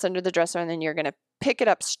your hands under the dresser and then you're going to pick it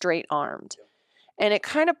up straight armed. And it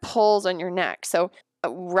kind of pulls on your neck. So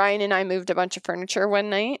Ryan and I moved a bunch of furniture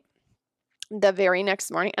one night. The very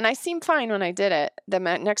next morning, and I seemed fine when I did it. The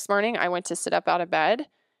next morning, I went to sit up out of bed,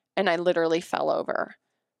 and I literally fell over.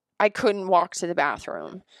 I couldn't walk to the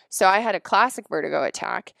bathroom. So I had a classic vertigo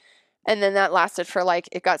attack, and then that lasted for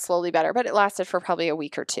it got slowly better, but it lasted for probably a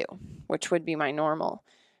week or two, which would be my normal.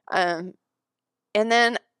 And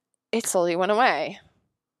then it slowly went away.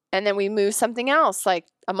 And then we moved something else like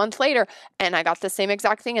a month later, and I got the same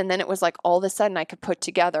exact thing, and then it was like all of a sudden I could put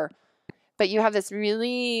together. But you have this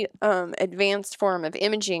really advanced form of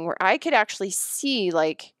imaging where I could actually see,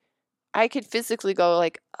 I could physically go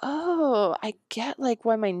oh, I get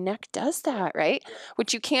why my neck does that, right?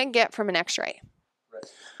 Which you can't get from an x-ray. Right.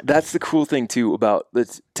 That's the cool thing too about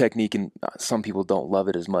this technique, and some people don't love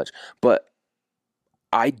it as much, but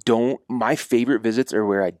my favorite visits are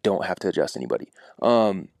where I don't have to adjust anybody.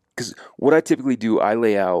 Because what I typically do, I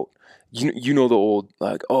lay out, you know the old,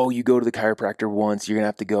 you go to the chiropractor once, you're going to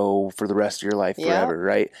have to go for the rest of your life forever,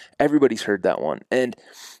 right? Everybody's heard that one. And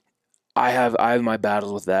I have my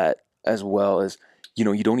battles with that, as well as, you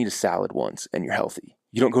don't eat a salad once and you're healthy.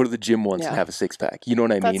 You don't go to the gym once and have a six-pack. You know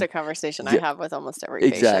what I mean? That's a conversation I have with almost every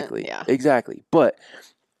patient. Yeah. Exactly. But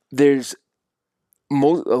there's a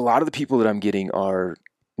lot of the people that I'm getting are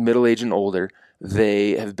middle-aged and older.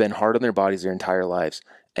 They have been hard on their bodies their entire lives.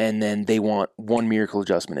 And then they want one miracle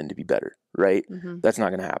adjustment and to be better, right? Mm-hmm. That's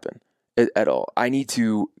not going to happen at all. I need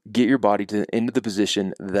to get your body into the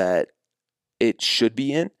position that it should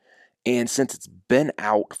be in. And since it's been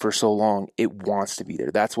out for so long, it wants to be there.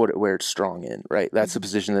 That's where it's strong in, right? That's the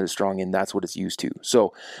position that it's strong in. That's what it's used to.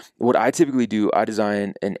 So what I typically do, I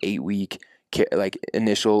design an 8-week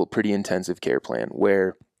initial pretty intensive care plan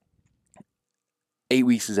where 8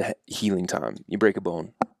 weeks is a healing time. You break a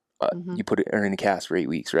bone. You put it in a cast for 8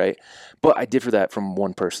 weeks, right? But I differ that from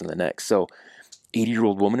one person to the next. So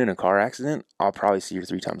 80-year-old woman in a car accident, I'll probably see her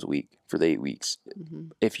 3 times a week for the 8 weeks. Mm-hmm.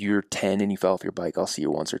 If you're 10 and you fell off your bike, I'll see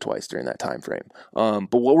you once or twice during that time frame.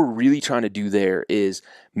 But what we're really trying to do there is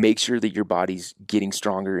make sure that your body's getting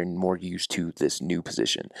stronger and more used to this new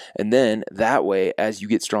position. And then that way, as you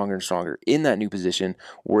get stronger and stronger in that new position,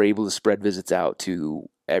 we're able to spread visits out to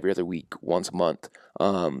every other week, once a month.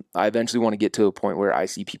 I eventually want to get to a point where I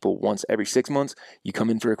see people once every 6 months. You come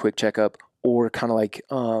in for a quick checkup, or kind of like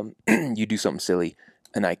you do something silly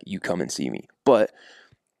and you come and see me. But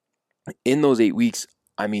in those 8 weeks,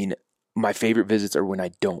 I mean, my favorite visits are when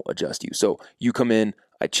I don't adjust you. So you come in,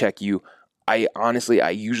 I check you. I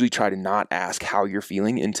usually try to not ask how you're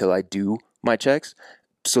feeling until I do my checks.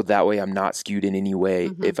 So that way I'm not skewed in any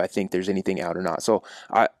way if I think there's anything out or not. So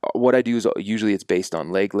what I do is usually it's based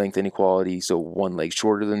on leg length inequality. So one leg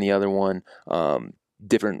shorter than the other one,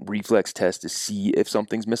 different reflex tests to see if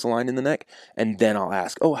something's misaligned in the neck. And then I'll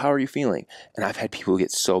ask, oh, how are you feeling? And I've had people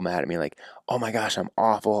get so mad at me like, oh my gosh, I'm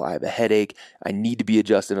awful. I have a headache. I need to be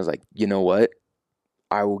adjusted. I was like, you know what?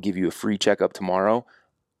 I will give you a free checkup tomorrow.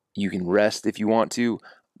 You can rest if you want to,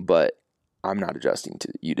 but I'm not adjusting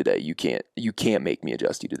to you today. You can't make me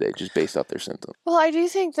adjust you today just based off their symptoms. Well, I do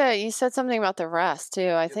think that you said something about the rest too.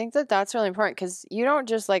 I think that that's really important because you don't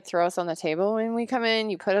just like throw us on the table when we come in.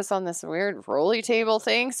 You put us on this weird rolly table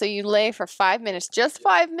thing. So you lay for 5 minutes, just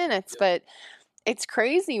 5 minutes. But it's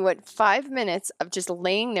crazy what 5 minutes of just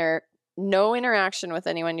laying there, no interaction with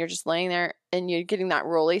anyone. You're just laying there and you're getting that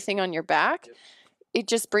rolly thing on your back. It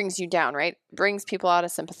just brings you down, right? Brings people out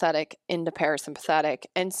of sympathetic into parasympathetic.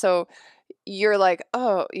 And so you're like,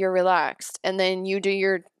 oh, you're relaxed. And then you do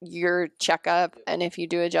your checkup. And if you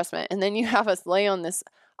do adjustment, and then you have us lay on this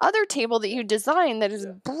other table that you designed that is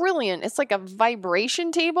brilliant. It's like a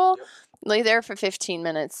vibration table. Lay there for 15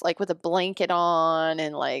 minutes, like with a blanket on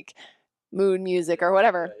and like mood music or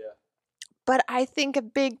whatever. But I think a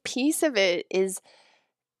big piece of it is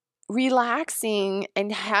relaxing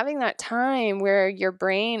and having that time where your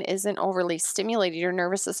brain isn't overly stimulated, your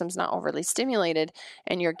nervous system's not overly stimulated,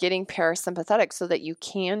 and you're getting parasympathetic so that you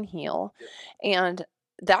can heal. And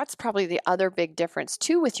that's probably the other big difference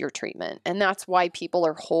too with your treatment. And that's why people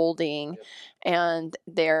are holding and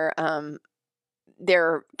their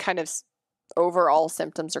kind of overall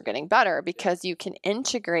symptoms are getting better because you can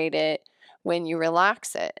integrate it when you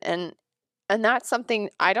relax it. And that's something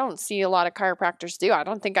I don't see a lot of chiropractors do. I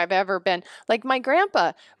don't think I've ever been like my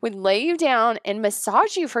grandpa would lay you down and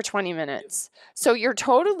massage you for 20 minutes. So you're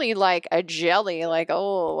totally like a jelly, like,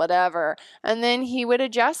 oh, whatever. And then he would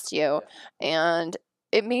adjust you. And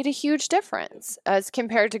it made a huge difference as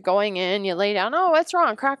compared to going in, you lay down, oh, what's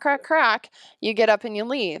wrong? Crack, crack, crack. You get up and you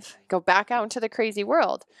leave. Go back out into the crazy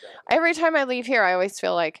world. Every time I leave here, I always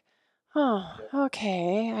feel like, oh,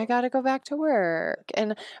 okay, I got to go back to work.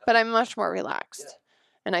 But I'm much more relaxed.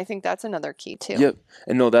 And I think that's another key too. Yep.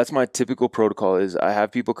 And no, that's my typical protocol is I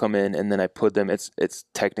have people come in and then I put them, it's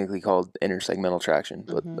technically called intersegmental traction,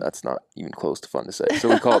 but that's not even close to fun to say. So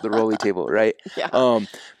we call it the rolly table, right? Yeah.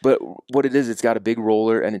 But what it is, it's got a big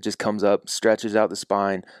roller and it just comes up, stretches out the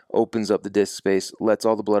spine, opens up the disc space, lets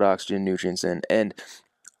all the blood, oxygen, nutrients in. And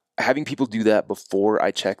having people do that before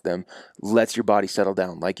I check them lets your body settle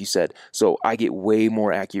down, like you said. So I get way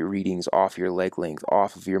more accurate readings off your leg length,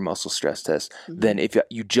 off of your muscle stress test than if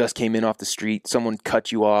you just came in off the street, someone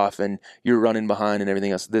cut you off and you're running behind and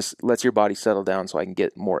everything else. This lets your body settle down so I can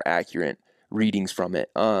get more accurate readings from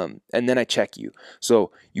it. And then I check you.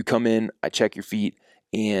 So you come in, I check your feet,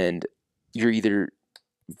 and you're either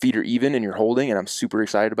feet are even and you're holding and I'm super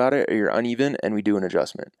excited about it, or you're uneven and we do an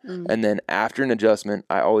adjustment. And then after an adjustment,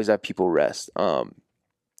 I always have people rest.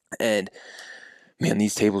 And man,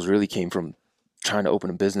 these tables really came from trying to open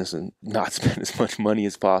a business and not spend as much money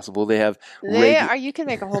as possible. They have you can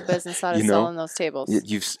make a whole business out of selling those tables.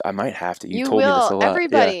 I might have to. You told will. me this a lot.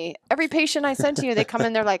 Everybody, every patient I send to you, they come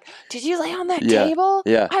in, they're like, did you lay on that table?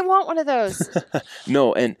 Yeah. I want one of those.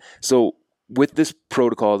 No, and so with this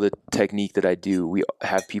protocol, the technique that I do, we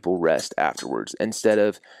have people rest afterwards instead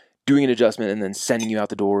of doing an adjustment and then sending you out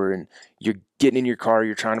the door and you're getting in your car,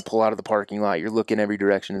 you're trying to pull out of the parking lot, you're looking every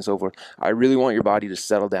direction and so forth. I really want your body to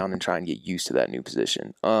settle down and try and get used to that new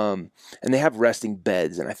position. And they have resting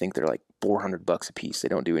beds, and I think they're like $400 a piece. They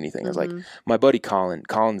don't do anything. I was like, my buddy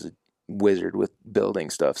Colin's a wizard with building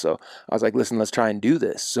stuff. So I was like, listen, let's try and do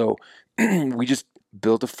this. So we just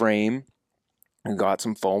built a frame and got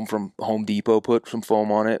some foam from Home Depot, put some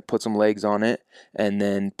foam on it, put some legs on it, and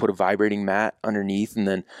then put a vibrating mat underneath. And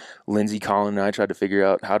then Lindsay, Colin, and I tried to figure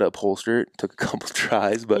out how to upholster it. Took a couple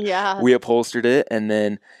tries, but we upholstered it. And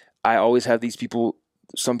then I always have these people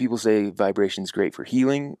some people say vibration is great for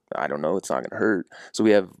healing. I don't know. It's not going to hurt. So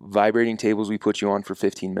we have vibrating tables we put you on for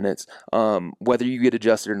 15 minutes. Whether you get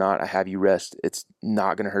adjusted or not, I have you rest. It's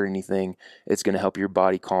not going to hurt anything. It's going to help your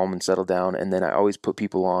body calm and settle down. And then I always put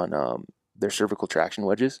people on their cervical traction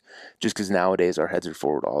wedges, just because nowadays our heads are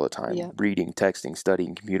forward all the time, reading, texting,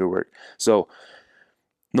 studying, computer work. So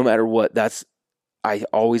no matter what, I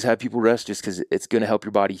always have people rest just because it's going to help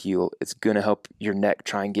your body heal. It's going to help your neck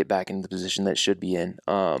try and get back into the position that it should be in.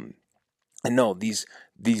 And no, these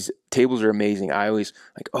tables are amazing. I always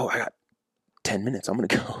like, oh, I got 10 minutes. I'm going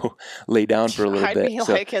to go lay down for a little bit. I'd be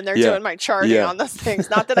like in there doing my charting on those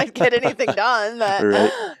things. Not that I'd get anything done. But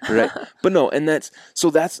right. But no, and that's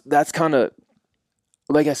kind of,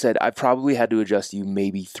 like I said, I've probably had to adjust you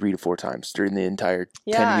maybe 3 to 4 times during the entire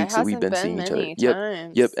 10 weeks that we've been seeing each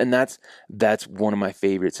other. Yep. And that's one of my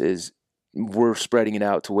favorites is we're spreading it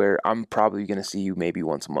out to where I'm probably going to see you maybe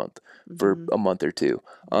once a month for a month or two.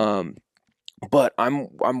 But I'm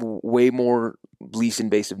way more least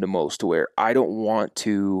invasive to most, to where I don't want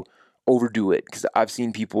to overdo it, because I've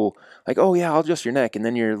seen people like, oh yeah, I'll adjust your neck and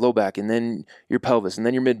then your low back and then your pelvis and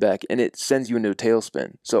then your mid back, and it sends you into a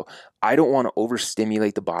tailspin. So I don't want to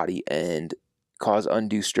overstimulate the body and cause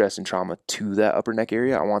undue stress and trauma to that upper neck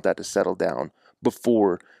area. I want that to settle down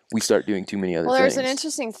before we start doing too many other things. Well, there's an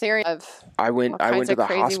interesting theory of I went to the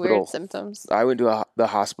hospital. Weird symptoms. I went to the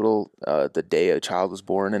hospital the day a child was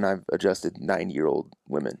born, and I've adjusted 90-year-old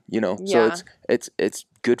women. So it's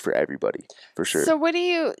good for everybody, for sure. So what do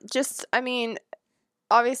you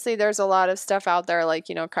obviously there's a lot of stuff out there like,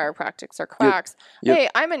 chiropractics are quacks. Yep. Hey,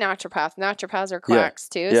 I'm a naturopath. Naturopaths are quacks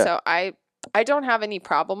too. Yeah. So I don't have any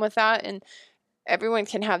problem with that, and everyone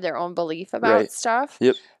can have their own belief about stuff.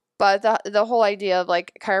 Yep. But the whole idea of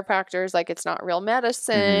like chiropractors, like it's not real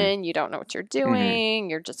medicine. You don't know what you're doing.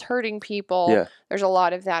 You're just hurting people. Yeah. There's a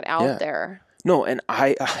lot of that out there. No, and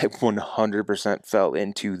I 100% fell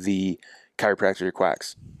into the chiropractor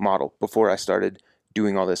quacks model before I started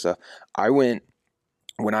doing all this stuff.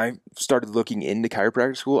 When I started looking into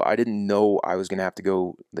chiropractic school, I didn't know I was going to have to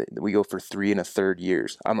go. We go for 3 1/3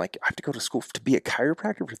 years. I'm like, I have to go to school to be a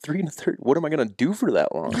chiropractor for 3 1/3. What am I going to do for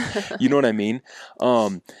that long? You know what I mean?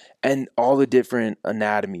 And all the different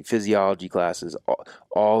anatomy, physiology classes,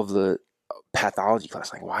 all of the pathology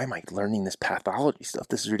class. Like, why am I learning this pathology stuff?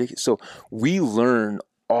 This is ridiculous. So we learn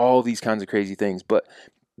all these kinds of crazy things, but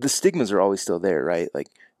the stigmas are always still there, right? Like,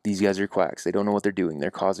 these guys are quacks. They don't know what they're doing.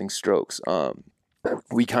 They're causing strokes.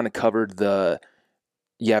 We kind of covered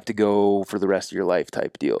you have to go for the rest of your life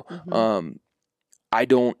type deal. I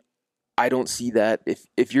don't see that.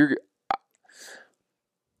 If you're,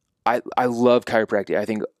 I love chiropractic. I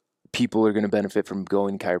think people are going to benefit from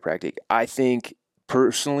going to chiropractic. I think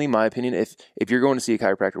personally, my opinion, if you're going to see a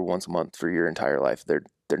chiropractor once a month for your entire life, they're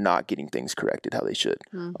not getting things corrected how they should.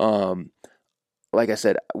 Like I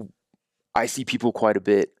said, I see people quite a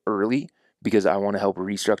bit early, because I want to help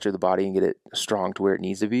restructure the body and get it strong to where it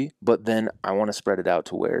needs to be. But then I want to spread it out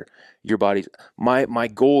to where your body's, my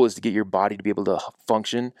goal is to get your body to be able to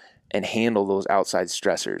function and handle those outside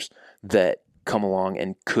stressors that come along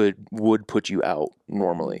and would put you out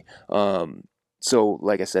normally. So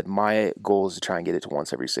like I said, my goal is to try and get it to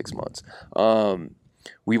once every 6 months.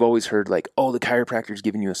 We've always heard like, oh, the chiropractor's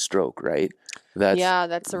giving you a stroke, right?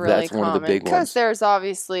 That's a really common, one of the big ones. Because there's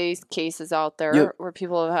obviously cases out there where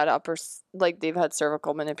people have had they've had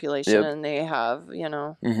cervical manipulation and they have,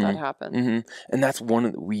 that happen. And that's one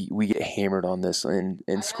of we get hammered on this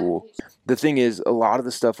in school. The thing is, a lot of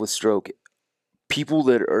the stuff with stroke, people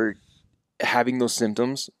that are having those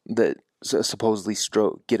symptoms that supposedly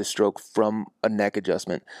get a stroke from a neck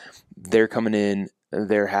adjustment, they're coming in,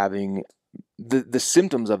 they're having the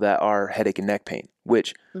symptoms of that are headache and neck pain,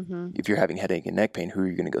 which if you're having headache and neck pain, who are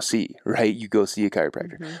you going to go see, right? You go see a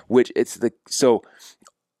chiropractor, which so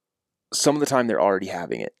some of the time they're already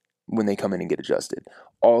having it when they come in and get adjusted.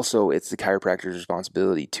 Also, it's the chiropractor's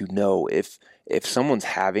responsibility to know if someone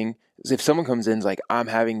comes in and is like, I'm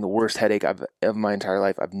having the worst headache of my entire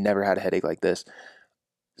life. I've never had a headache like this.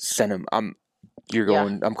 Send them. I'm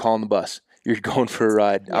calling the bus. You're going for a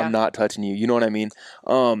ride. Yeah. I'm not touching you. You know what I mean?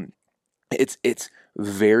 It's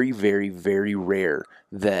very, very, very rare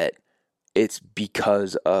that it's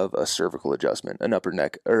because of a cervical adjustment, an upper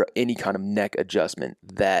neck, or any kind of neck adjustment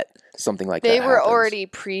that something like that happens. They were already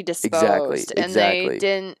predisposed. And they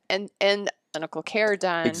didn't, and clinical care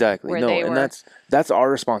done. Exactly. And that's our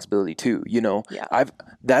responsibility too, Yeah.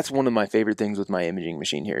 That's one of my favorite things with my imaging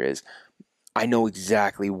machine here is I know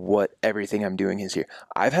exactly what everything I'm doing is here.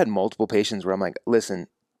 I've had multiple patients where I'm like, listen,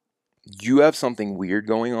 you have something weird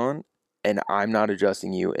going on, and I'm not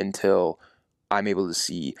adjusting you until I'm able to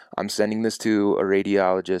see. I'm sending this to a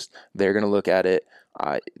radiologist. They're going to look at it.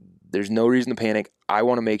 There's no reason to panic. I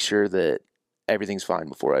want to make sure that everything's fine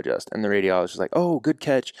before I adjust. And the radiologist is like, oh, good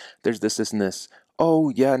catch. There's this, this, and this. Oh,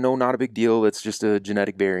 yeah, no, not a big deal. It's just a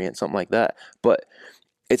genetic variant, something like that. But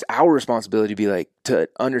it's our responsibility to be like, to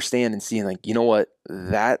understand and see, and like, you know what?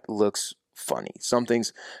 That looks funny. Some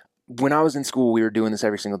things, when I was in school, we were doing this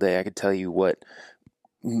every single day. I could tell you what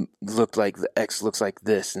looked like the X looks like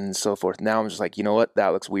this and so forth. Now I'm just like, you know what?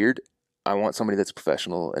 That looks weird. I want somebody that's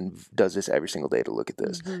professional and does this every single day to look at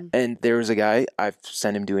this. Mm-hmm. And there was a guy, I've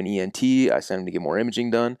sent him to an ENT. I sent him to get more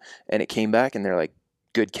imaging done. And it came back and they're like,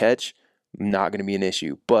 good catch. Not going to be an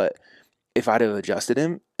issue. But if I'd have adjusted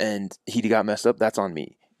him and he got messed up, that's on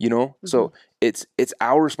me, you know? Mm-hmm. So it's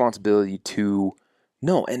our responsibility to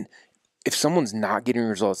know. And if someone's not getting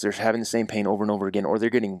results, they're having the same pain over and over again, or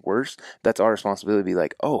they're getting worse, that's our responsibility to be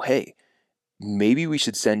like, oh, hey, maybe we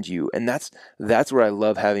should send you. And that's where I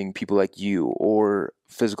love having people like you or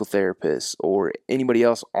physical therapists or anybody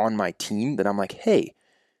else on my team that I'm like, hey,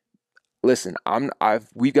 listen,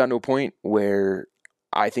 we've gotten to a point where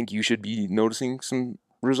I think you should be noticing some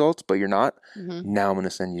results, but you're not. Mm-hmm. Now I'm going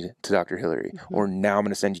to send you to Dr. Hillary, or now I'm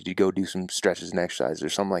going to send you to go do some stretches and exercises or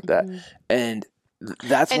something like that. And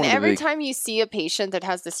that's and one of every time you see a patient that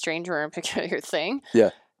has this strange, rare, and peculiar thing,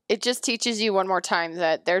 it just teaches you one more time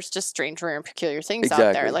that there's just strange, rare, and peculiar things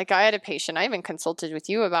out there. Like I had a patient, I even consulted with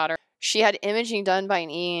you about her. She had imaging done by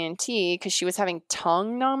an ENT because she was having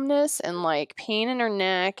tongue numbness and like pain in her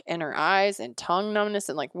neck and her eyes and tongue numbness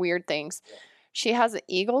and like weird things. She has an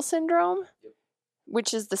Eagle syndrome,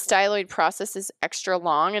 which is the styloid process is extra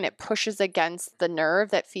long and it pushes against the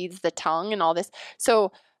nerve that feeds the tongue and all this.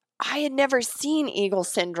 So I had never seen Eagle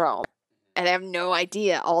syndrome, and I have no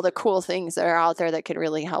idea all the cool things that are out there that could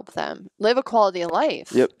really help them live a quality of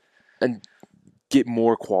life. Yep. And get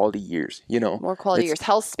more quality years, you know. More quality years.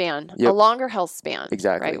 Health span. A longer health span.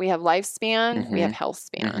 Exactly. Right? We have lifespan. We have health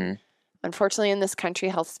span. Unfortunately, in this country,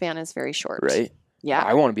 health span is very short. Right. Yeah.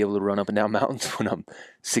 I want to be able to run up and down mountains when I'm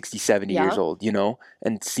 60, 70 years old, you know.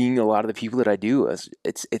 And seeing a lot of the people that I do,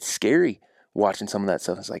 it's scary. Watching some of that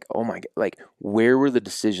stuff, it's like, oh my God, like where were the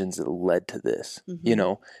decisions that led to this? You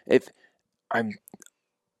know, if I'm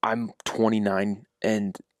 29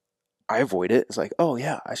 and I avoid it, it's like, oh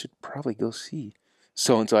yeah, I should probably go see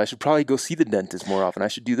so-and-so. I should probably go see the dentist more often. I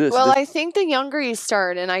should do this. Well, I think the younger you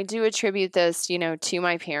start, and I do attribute this, you know, to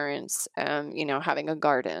my parents, you know, having a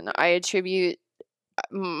garden. I attribute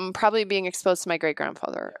probably being exposed to my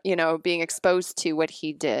great-grandfather, you know, being exposed to what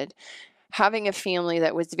he did. Having a family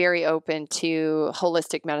that was very open to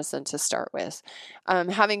holistic medicine to start with.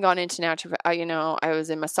 Having gone into naturopathy, you know, I was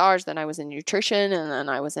in massage, then I was in nutrition, and then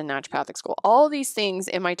I was in naturopathic school. All these things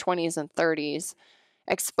in my 20s and 30s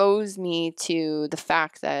exposed me to the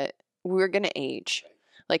fact that we're going to age.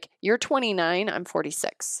 Like, you're 29, I'm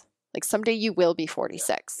 46. Like, someday you will be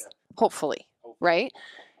 46, hopefully, right?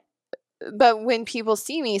 But when people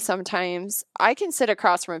see me sometimes, I can sit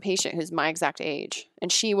across from a patient who's my exact age,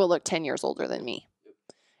 and she will look 10 years older than me.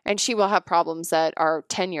 And she will have problems that are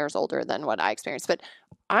 10 years older than what I experienced. But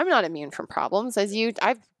I'm not immune from problems.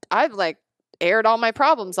 I've like aired all my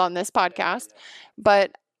problems on this podcast.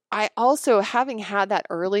 But I also, having had that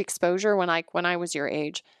early exposure when I was your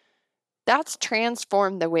age, that's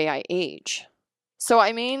transformed the way I age. So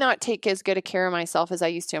I may not take as good a care of myself as I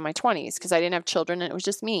used to in my 20s because I didn't have children and it was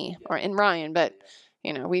just me and Ryan. But,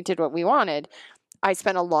 you know, we did what we wanted. I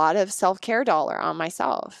spent a lot of self-care dollar on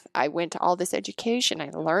myself. I went to all this education.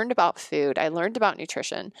 I learned about food. I learned about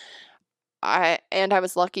nutrition. I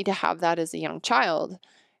was lucky to have that as a young child.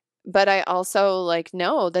 But I also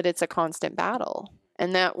know that it's a constant battle.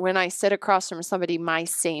 And that when I sit across from somebody my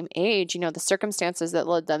same age, you know, the circumstances that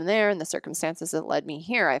led them there and the circumstances that led me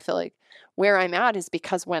here, I feel like where I'm at is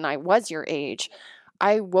because when I was your age,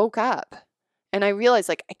 I woke up and I realized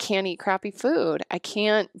I can't eat crappy food. I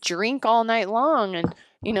can't drink all night long. And,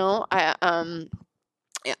 you know,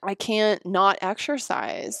 I can't not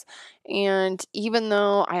exercise. And even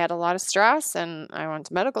though I had a lot of stress and I went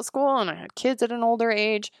to medical school and I had kids at an older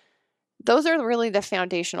age, those are really the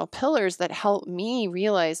foundational pillars that help me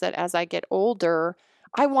realize that as I get older,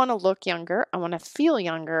 I want to look younger, I want to feel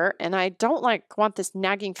younger, and I don't want this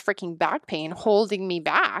nagging freaking back pain holding me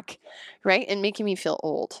back, right? And making me feel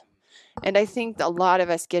old. And I think a lot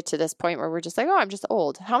of us get to this point where we're just like, oh, I'm just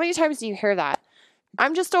old. How many times do you hear that?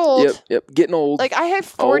 I'm just old. Yep. Getting old. I have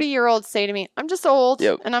 40-year-olds say to me, I'm just old.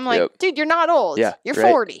 Yep. And I'm like, dude, you're not old. Yeah, you're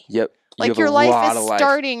right. 40. Yep. Your life is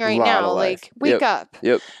starting right now. Wake up.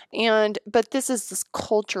 Yep. But this is this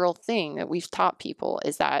cultural thing that we've taught people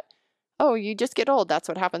is that, oh, you just get old. That's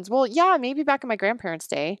what happens. Well, yeah, maybe back in my grandparents'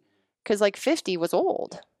 day, because like 50 was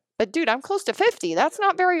old. But dude, I'm close to 50. That's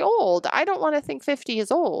not very old. I don't want to think 50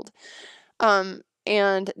 is old.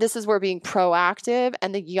 And this is where being proactive,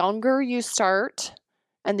 and the younger you start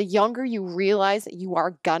and the younger you realize that you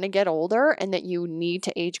are going to get older and that you need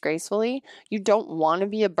to age gracefully, you don't want to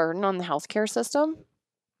be a burden on the healthcare system,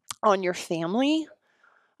 on your family.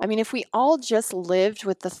 I mean, if we all just lived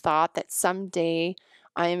with the thought that someday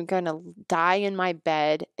I am going to die in my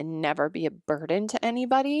bed and never be a burden to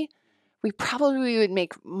anybody, we probably would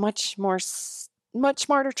make much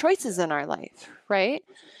smarter choices in our life, right?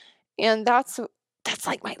 And that's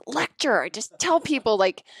like my lecture. I just tell people,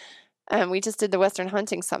 like, we just did the Western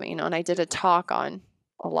Hunting Summit, and I did a talk on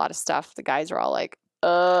a lot of stuff. The guys are all like,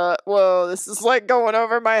 whoa, this is like going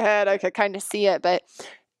over my head. I could kind of see it. But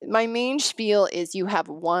my main spiel is you have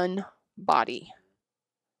one body,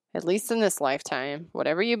 at least in this lifetime,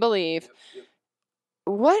 whatever you believe.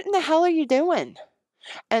 What in the hell are you doing?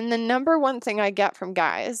 And the number one thing I get from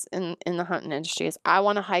guys in the hunting industry is, I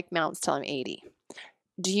want to hike mountains till I'm 80.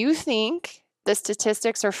 Do you think the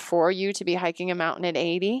statistics are for you to be hiking a mountain at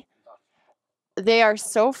 80? They are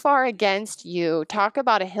so far against you. Talk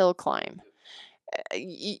about a hill climb.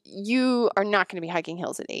 You are not going to be hiking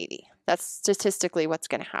hills at 80. That's statistically what's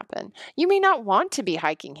going to happen. You may not want to be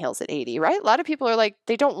hiking hills at 80, right? A lot of people are like,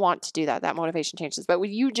 they don't want to do that. That motivation changes. But what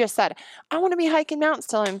you just said, I want to be hiking mountains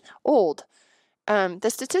till I'm old. The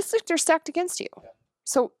statistics are stacked against you.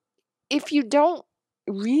 So if you don't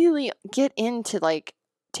really get into like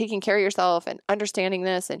taking care of yourself and understanding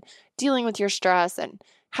this and dealing with your stress and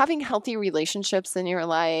having healthy relationships in your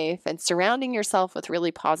life and surrounding yourself with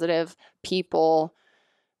really positive people,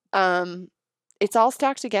 it's all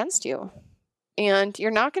stacked against you. And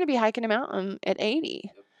you're not going to be hiking a mountain at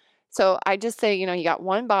 80. So I just say, you got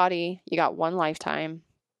one body, you got one lifetime.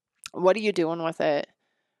 What are you doing with it?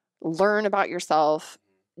 Learn about yourself.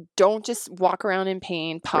 Don't just walk around in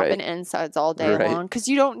pain, popping NSAIDs all day long, because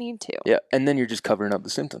you don't need to. Yeah, and then you're just covering up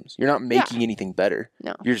the symptoms. You're not making anything better.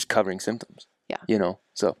 No. You're just covering symptoms. Yeah.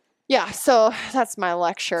 So. Yeah, so that's my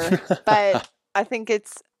lecture. But I think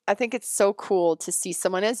it's so cool to see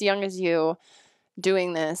someone as young as you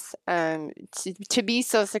doing this, to be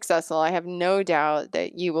so successful. I have no doubt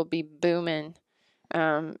that you will be booming.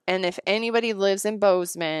 And if anybody lives in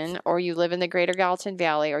Bozeman, or you live in the greater Gallatin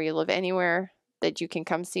Valley, or you live anywhere that you can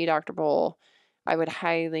come see Dr. Bohl, I would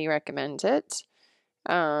highly recommend it.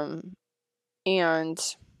 And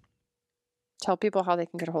tell people how they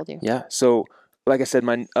can get a hold of you. Yeah. So, like I said,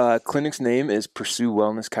 my clinic's name is Pursue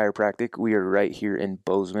Wellness Chiropractic. We are right here in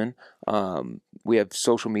Bozeman. We have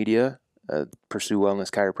social media, Pursue Wellness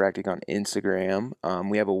Chiropractic on Instagram.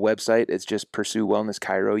 We have a website. It's just Pursue Wellness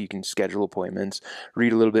Chiro. You can schedule appointments,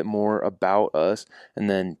 read a little bit more about us, and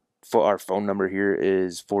then our phone number here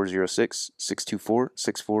is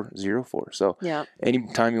 406-624-6404. So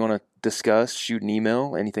anytime you want to discuss, shoot an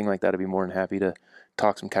email, anything like that, I'd be more than happy to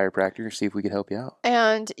talk some chiropractor, see if we could help you out.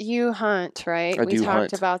 And you hunt, right? We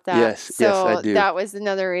talked about that. Yes, I do. That was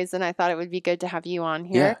another reason I thought it would be good to have you on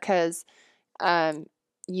here, because if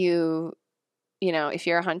you're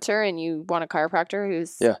a hunter and you want a chiropractor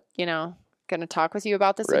who's going to talk with you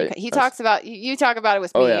about this, right. you talk about it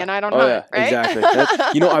with me, and I don't hunt, right? Exactly.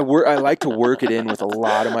 I like to work it in with a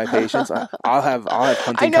lot of my patients. I'll have hunting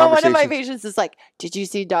conversations. I know one of my patients is like, "Did you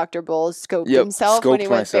see Dr. Bohl scoped himself when he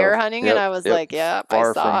went bear hunting?" And I was like, "Yeah,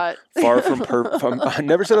 I saw it." Far from I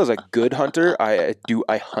never said I was a good hunter. I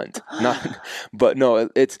hunt, but no,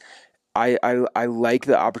 it's. I like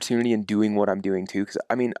the opportunity in doing what I'm doing too, because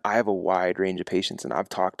I have a wide range of patients, and I've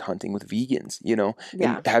talked hunting with vegans, and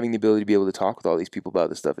having the ability to be able to talk with all these people about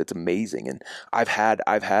this stuff, it's amazing. And I've had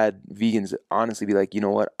vegans honestly be like, you know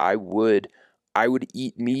what, I would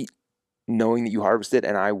eat meat knowing that you harvest it,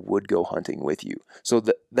 and I would go hunting with you. So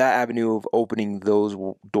that avenue of opening those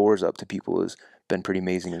doors up to people has been pretty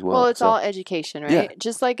amazing as well. Well, it's all education, right? Yeah.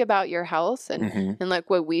 Just like about your health, and like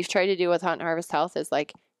what we've tried to do with Hunt and Harvest Health is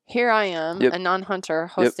like, here I am, a non-hunter,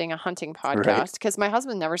 hosting a hunting podcast, because my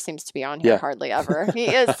husband never seems to be on here hardly ever. He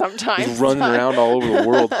is sometimes. He's running around all over the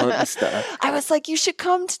world hunting stuff. I was like, you should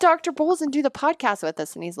come to Dr. Bohl's and do the podcast with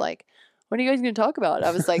us. And he's like, what are you guys going to talk about?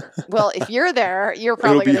 I was like, well, if you're there, you're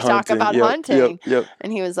probably going to talk about hunting.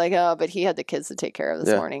 And he was like, oh, but he had the kids to take care of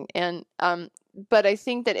this morning. And but I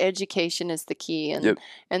think that education is the key. And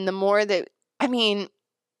the more that,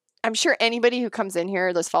 I'm sure anybody who comes in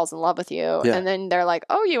here just falls in love with you. Yeah. And then they're like,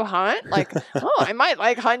 oh, you hunt? Like, oh, I might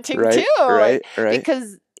like hunting too. Right.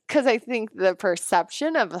 Because I think the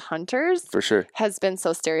perception of hunters for sure has been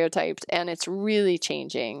so stereotyped, and it's really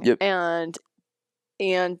changing. Yep. And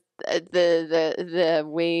and the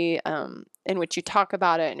way in which you talk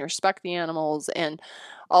about it and respect the animals and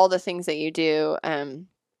all the things that you do.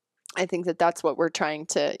 I think that that's what we're trying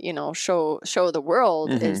to, show the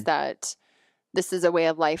world is that this is a way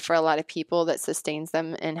of life for a lot of people that sustains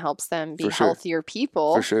them and helps them be healthier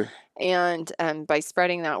people. For sure. And by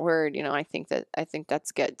spreading that word, I think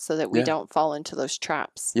that's good so that we don't fall into those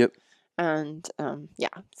traps. Yep. And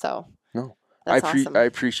so no, that's awesome. I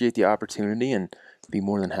appreciate the opportunity and be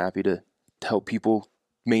more than happy to help people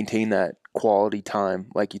maintain that quality time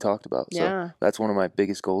like you talked about. So that's one of my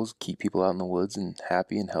biggest goals, keep people out in the woods and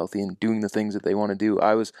happy and healthy and doing the things that they want to do.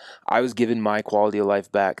 I was given my quality of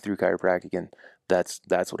life back through chiropractic, and that's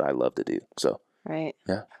what I love to do. So right.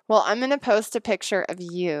 Yeah. Well, I'm going to post a picture of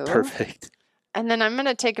you. Perfect. And then I'm going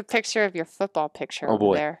to take a picture of your football picture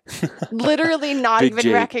over there. Oh, boy. Literally not even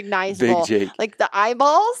Jake. recognizable. Big Jake. Like the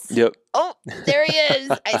eyeballs? Yep. Oh, there he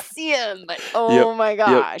is. I see him. But oh my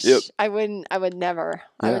gosh. Yep. I would never.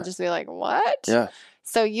 Yeah. I would just be like, what? Yeah.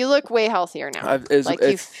 So you look way healthier now.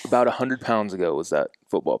 It's about 100 pounds ago was that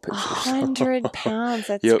football picture. 100 pounds.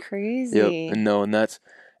 That's crazy. Yep. And that's,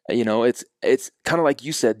 it's kind of like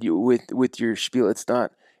you said with your spiel. It's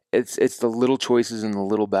not. It's the little choices and the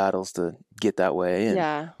little battles to get that way,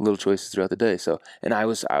 and little choices throughout the day. So, and I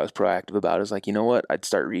was proactive about it. I was like, you know what? I'd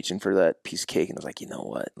start reaching for that piece of cake, and I was like, you know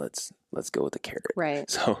what? Let's go with the carrot.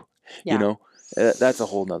 Right. So, that's a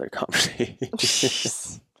whole nother conversation.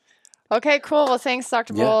 Okay, cool. Well, thanks,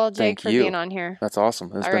 Dr. Bull, Jake, for being on here. That's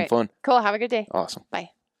awesome. It's been fun. Cool. Have a good day. Awesome. Bye.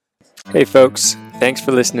 Hey, folks. Thanks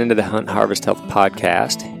for listening to the Hunt Harvest Health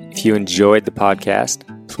podcast. If you enjoyed the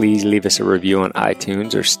podcast, please leave us a review on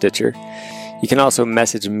iTunes or Stitcher. You can also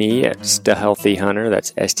message me at STHealthyHunter,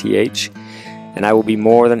 that's STH, and I will be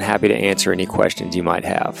more than happy to answer any questions you might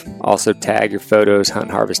have. Also tag your photos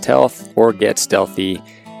Hunt Harvest Health or Get Stealthy,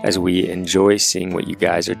 as we enjoy seeing what you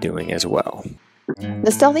guys are doing as well.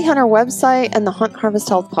 The Stealthy Hunter website and the Hunt Harvest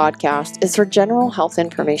Health podcast is for general health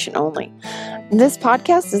information only. This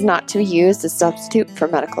podcast is not to be used as a substitute for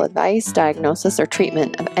medical advice, diagnosis, or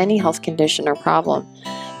treatment of any health condition or problem.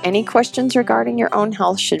 Any questions regarding your own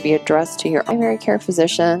health should be addressed to your primary care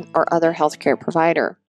physician or other healthcare provider.